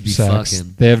of bees be sex.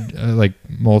 fucking. They have like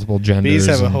multiple genders. Bees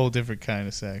have a and whole different kind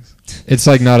of sex. It's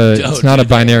like not a Don't it's not do a that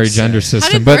binary with gender sex. How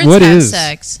do system. birds But what have is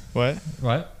sex? What?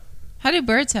 what? How do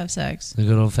birds have sex? The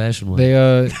good old fashioned one.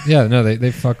 They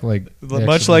they fuck like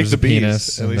Much like the bees.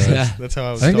 penis At and least the- that's how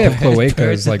I was I think they have taught.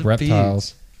 Birds cloacas like and the bees.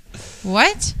 reptiles.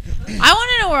 What? I want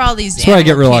to know where all these. That's why I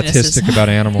get real animal penises- autistic about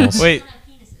animals. Wait, Don't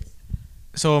have penises.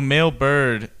 so a male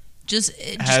bird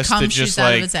It has cum to shoots just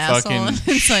out of like its asshole. fucking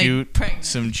It's like shoot pregnant.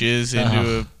 some jizz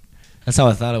into a That's how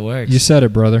I thought it worked. You said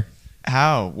it, brother.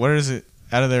 how? Where is it?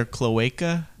 Out of their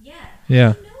cloaca? Yeah. Yeah.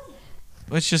 I know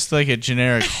that. It's just like a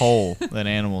generic hole that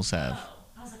animals have.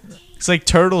 I was like, dang. It's like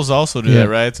turtles also do Yeah. that,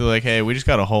 right? So like, hey, we just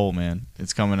got a hole, man.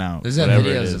 It's coming out. There's that Whatever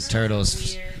it videos is. of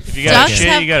turtles. If you got Ducks shit,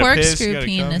 have you got to piss, corkscrew you got to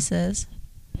come. penises.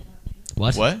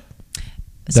 What? What?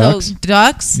 So Ducks?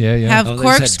 ducks Yeah, yeah. have Oh, they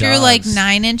said corkscrew like dogs.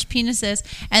 9-inch penises,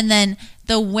 and then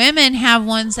the women have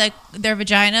ones that their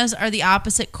vaginas are the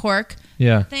opposite cork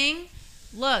Yeah. thing.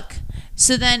 Look,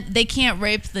 so then they can't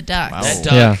rape the ducks. Wow. That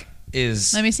duck Yeah.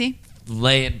 is Let me see.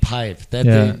 laying pipe. That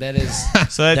Yeah. thing, that is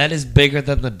So that, that is bigger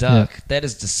than the duck. That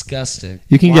is disgusting.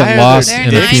 You can Why get are lost their in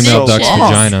a dicks female so duck's long?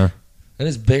 vagina. That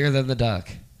is bigger than the duck.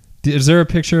 Is there a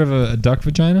picture of a duck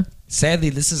vagina? Sadly,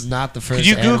 this is not the first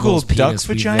you Google animal's duck penis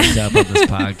we've vagina? looked up on this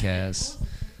podcast.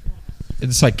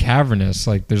 It's like cavernous.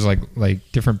 Like there's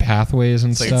like different pathways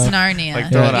and It's like- stuff. It's Narnia.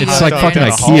 like throwing Yeah, a it's hot like dog fucking in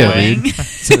a IKEA, hallway. dude.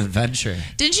 It's an adventure.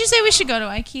 Didn't you say we should go to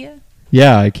IKEA?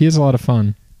 Yeah, IKEA's a lot of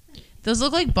fun. Those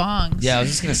look like bongs. Yeah, I was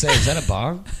just gonna say, is that a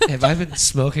bong? Have I been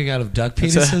smoking out of duck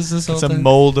It's penises this whole it's a time?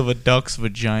 mold of a duck's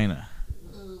vagina.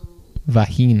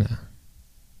 Vagina.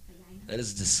 That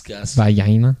is disgusting.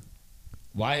 Vagina.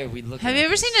 Why are we looking? Have you at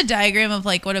ever this? seen a diagram of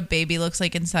like what a baby looks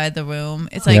like inside the womb?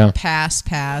 It's like Yeah. pass,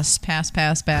 pass, pass,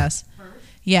 pass, pass.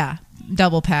 Yeah,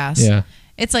 double pass. Yeah.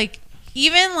 It's like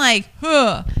even like,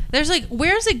 there's like,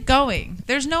 where's it going?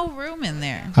 There's no room in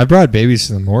there. I brought babies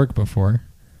to the morgue before.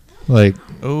 Like,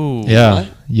 Ooh. yeah, What?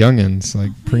 youngins,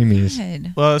 like preemies.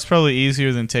 Good. Well, it's probably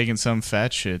easier than taking some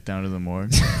fat shit down to the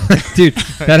morgue. Dude,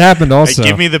 that happened also. Like,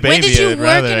 give me the baby. When did you I'd work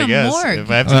rather, in I a guess. morgue?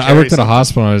 If I have to I carry worked at a something,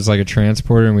 hospital. I was like a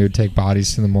transporter, and we would take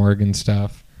bodies to the morgue and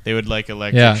stuff. They would like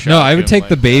electric Yeah, shock no, I would him take like,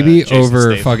 the baby Jason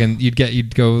over Statham. fucking.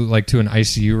 You'd go like to an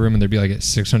ICU room, and there'd be like a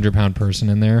 600-pound person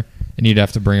in there, and you'd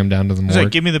have to bring him down to the He's morgue.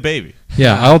 like, give me the baby.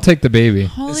 Yeah, I'll take the baby.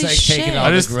 Holy It's like shit. taking all I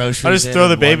the just- groceries I just in throw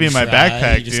the in baby one in my shot.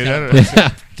 backpack, You just dude. got I a don't bunch know.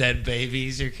 of dead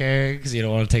babies you're carrying because you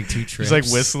don't want to take 2 trips. He's like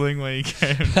whistling while you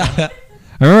carry him. I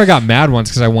remember I got mad once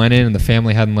because I went in and the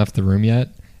family hadn't left the room yet,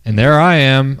 and there I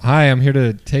am. Hi, I'm here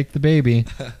to take the baby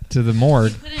to the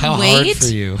morgue. How Wait. hard for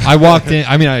you? I walked in.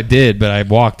 I mean, I did, but I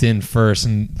walked in first,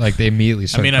 and like they immediately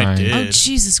started I crying. did. Oh,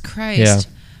 Jesus Christ.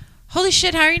 Yeah. Holy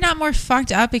shit, how are you not more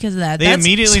fucked up because of that? They That's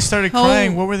immediately started so-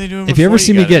 crying. What were they doing? If you ever before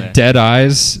see me got in get dead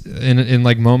eyes in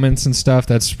like moments and stuff,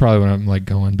 that's probably what I'm like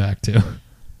going back to.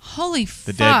 Holy there?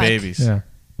 The fuck. dead babies. Yeah,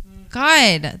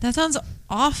 God, that sounds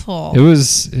awful.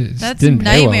 it That's didn't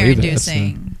pay well nightmare either.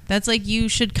 inducing. That's like you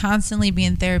should constantly be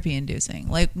in therapy inducing.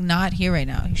 Like not here right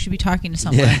now. You should be talking to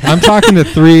someone. Yeah. I'm talking to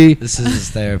 3. This is his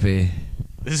therapy.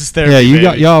 This is therapy. Yeah,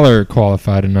 baby. y'all are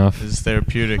qualified enough. This is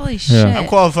therapeutic. Holy Yeah. shit. I'm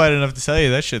qualified enough to tell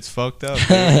you that shit's fucked up. dude.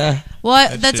 Well,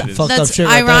 That that's shit is- Fucked up that's shit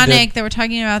right there, ironic dude. that we're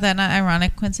talking about that. Not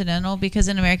ironic, coincidental, because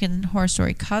in American Horror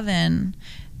Story Coven,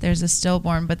 there's a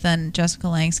stillborn, but then Jessica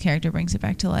Lange's character brings it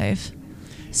back to life.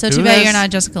 So Who too bad has- you're not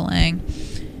Jessica Lange.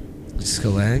 Jessica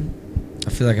Lange? I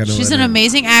feel like I know She's that an name.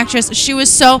 amazing actress. She was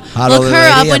so Hot look older her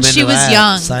up lady, when I'm she into was that.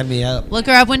 young. Sign me up. Look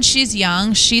her up when she's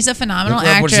young. She's a phenomenal Look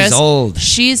her up when actress. she's old.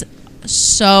 She's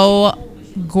so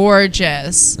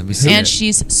gorgeous. Let me see And it.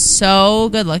 she's so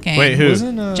good looking. Wait,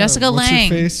 who? Jessica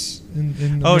Lange.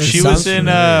 Oh, she was in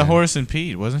familiar. Horace and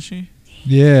Pete, wasn't she?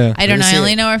 Yeah. I don't know. Let me I see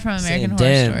only it. know her from American Horror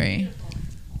Saying, damn. Story.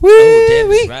 Oh,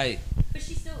 damn, is right. But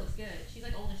she still looks good. She's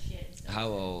like old as shit. And stuff. How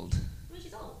old? I mean,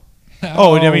 she's old.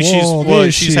 Oh, I mean, whoa,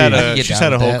 she's had I a can get she's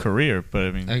down had a with whole that. career, but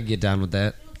I mean, I can get down with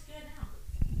that. She looks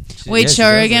good now. Wait, show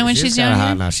her does again look- when she she's is kinda younger?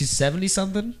 hot now. She's 70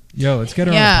 something. Yo, let's get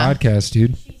her Yeah. on the podcast,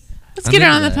 dude. Let's I'm get her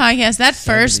into on the that. podcast. That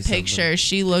first 70 something. picture,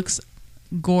 she looks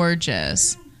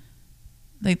gorgeous.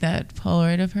 Like that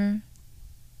Polaroid of her.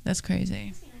 That's crazy.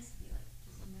 Must be nice to be like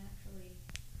just naturally.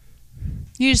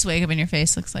 You just wake up and your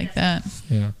face looks like that.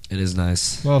 Yeah. It is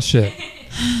nice. Well, shit.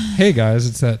 Hey guys,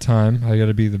 it's that time. I got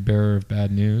to be the bearer of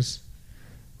bad news.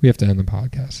 We have to end the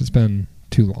podcast. It's been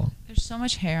too long. There's so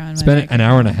much hair on It's my been microphone. an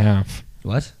hour and a half.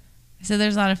 What? I said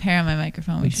there's a lot of hair on my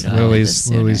microphone. We It's should have did this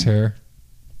Lily's sooner. hair.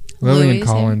 Lily and Louis' hair?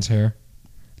 Colin's hair.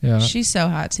 Yeah. She's so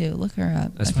hot too. Look her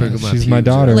up. I sprinkled She's my my pubes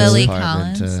daughter. on this Lily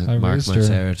apartment Collins. I to mark raised my her.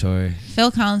 territory.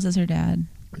 Phil Collins is her dad.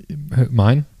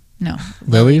 Mine? No,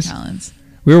 Lily's? Lily Collins.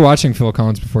 We were watching Phil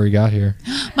Collins before you got here.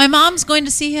 My mom's going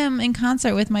to see him in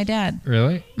concert with my dad.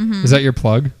 Really? Mhm. Is that your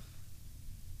plug?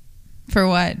 For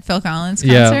what? Phil Collins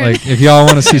concert? Yeah, like if y'all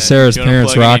want to see Sarah's You wanna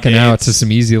parents plug any rocking out dates? to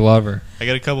some Easy Lover. I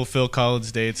got a couple Phil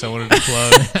Collins dates I wanted to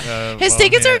plug. His while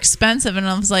tickets I'm are here. expensive, and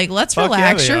I was like, let's Fuck yeah,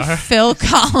 relax. they You're are. Phil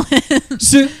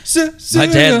Collins. My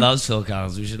dad loves Phil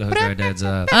Collins. We should hook our dads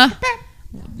up. Mom's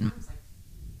like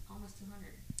almost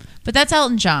 200. But that's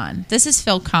Elton John. This is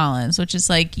Phil Collins, which is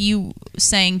like you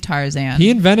saying Tarzan. He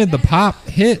invented the pop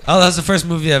hit. Oh, that's the first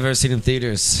movie I've ever seen in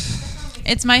theaters.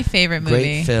 It's my favorite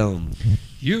movie. Great film.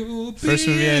 First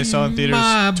movie I saw in theaters,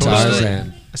 my Toy Story.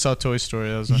 Tarzan. I saw Toy Story.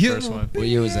 That was my You- first one. What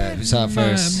year was that? Who saw it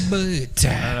first? I don't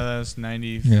know. That was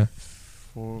 94. Yeah.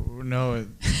 No,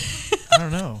 I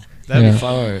don't know. That'd Yeah. be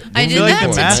Forward. I did feel like that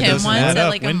the to math Tim doesn't once add at up.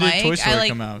 like When a did mic. Toy Story I like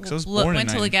come out? 'Cause I was born in went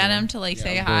to look at 94. him to like Yeah, say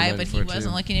I was born in hi, but he 94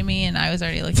 wasn't too. looking at me, and I was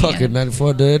already looking at Fucking him.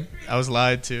 94, dude. I was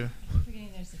lied to.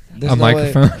 There's A no way-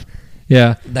 microphone.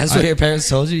 Yeah. That's what your parents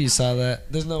told you? You saw that?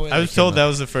 There's no way. I was told that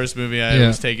was the first movie I Yeah.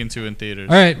 was taken to in theaters.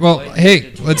 All right. Well,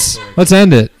 hey, let's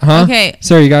end it, huh? Okay.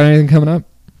 Sarah, you got anything coming up?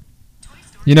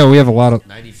 You know, we have a lot of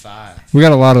 95. we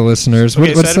got a lot of listeners.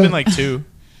 Okay, so What's that'd have been that? like 2.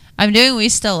 I'm doing We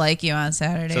Still Like You on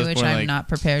Saturday, So it's which more I'm like not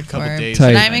prepared for. couple days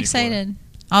Tight. But of I'm 94. excited.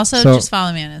 Also, So, just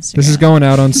follow me on Instagram. This is going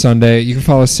out on Sunday. You can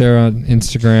follow Sarah on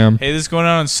Instagram. Hey, this is going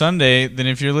on Sunday. Then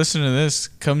if you're listening to this,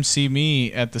 come see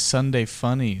me at the Sunday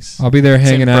Funnies. I'll be there It's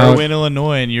hanging in out. Berwyn,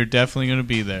 Illinois, and you're definitely going to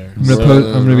be there. I'm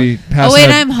gonna be passing Oh wait, out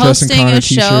I'm Justin hosting Connor a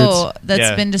show t-shirts. that's Yeah,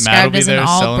 been Matt will described be as an there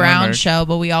all selling our brown merch. show,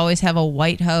 but we always have a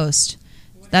white host.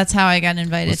 That's how I got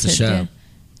invited What's to the show? do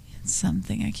it's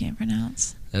something I can't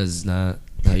pronounce. That is not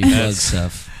how you plug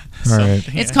stuff. All right.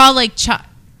 Something, It's yeah. called like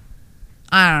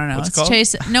I don't know. What's it It's called?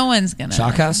 Chase. No one's gonna.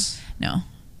 Chalk House? No.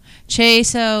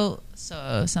 Chaso.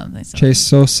 So something. Chase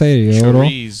so serio.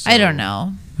 Chorizo. I don't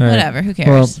know. All right. Whatever. Who cares?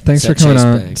 Well, thanks for Except coming Chase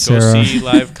on, Bank. Go Sarah. see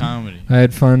live comedy. I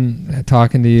had fun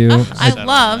talking to you. I Comedy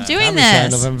love doing Comedy Shrine,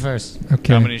 this. November 1st.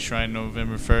 Okay. Comedy Shrine,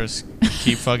 November 1st.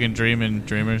 Keep fucking dreaming,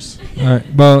 dreamers. All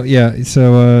right. Well, yeah.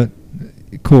 So,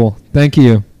 cool. Thank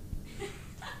you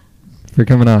for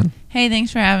coming on. Hey,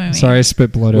 thanks for having me. Sorry, I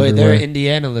spit blood Wait, they're everywhere.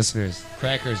 Indiana listeners.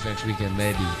 Crackers next weekend,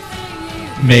 maybe.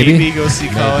 Maybe. Go see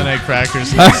Colin at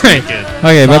Crackers All this right. weekend.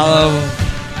 Okay, but Follow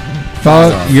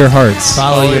follow your hearts.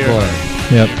 your boy.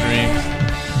 Yep. Your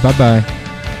dreams. Bye bye.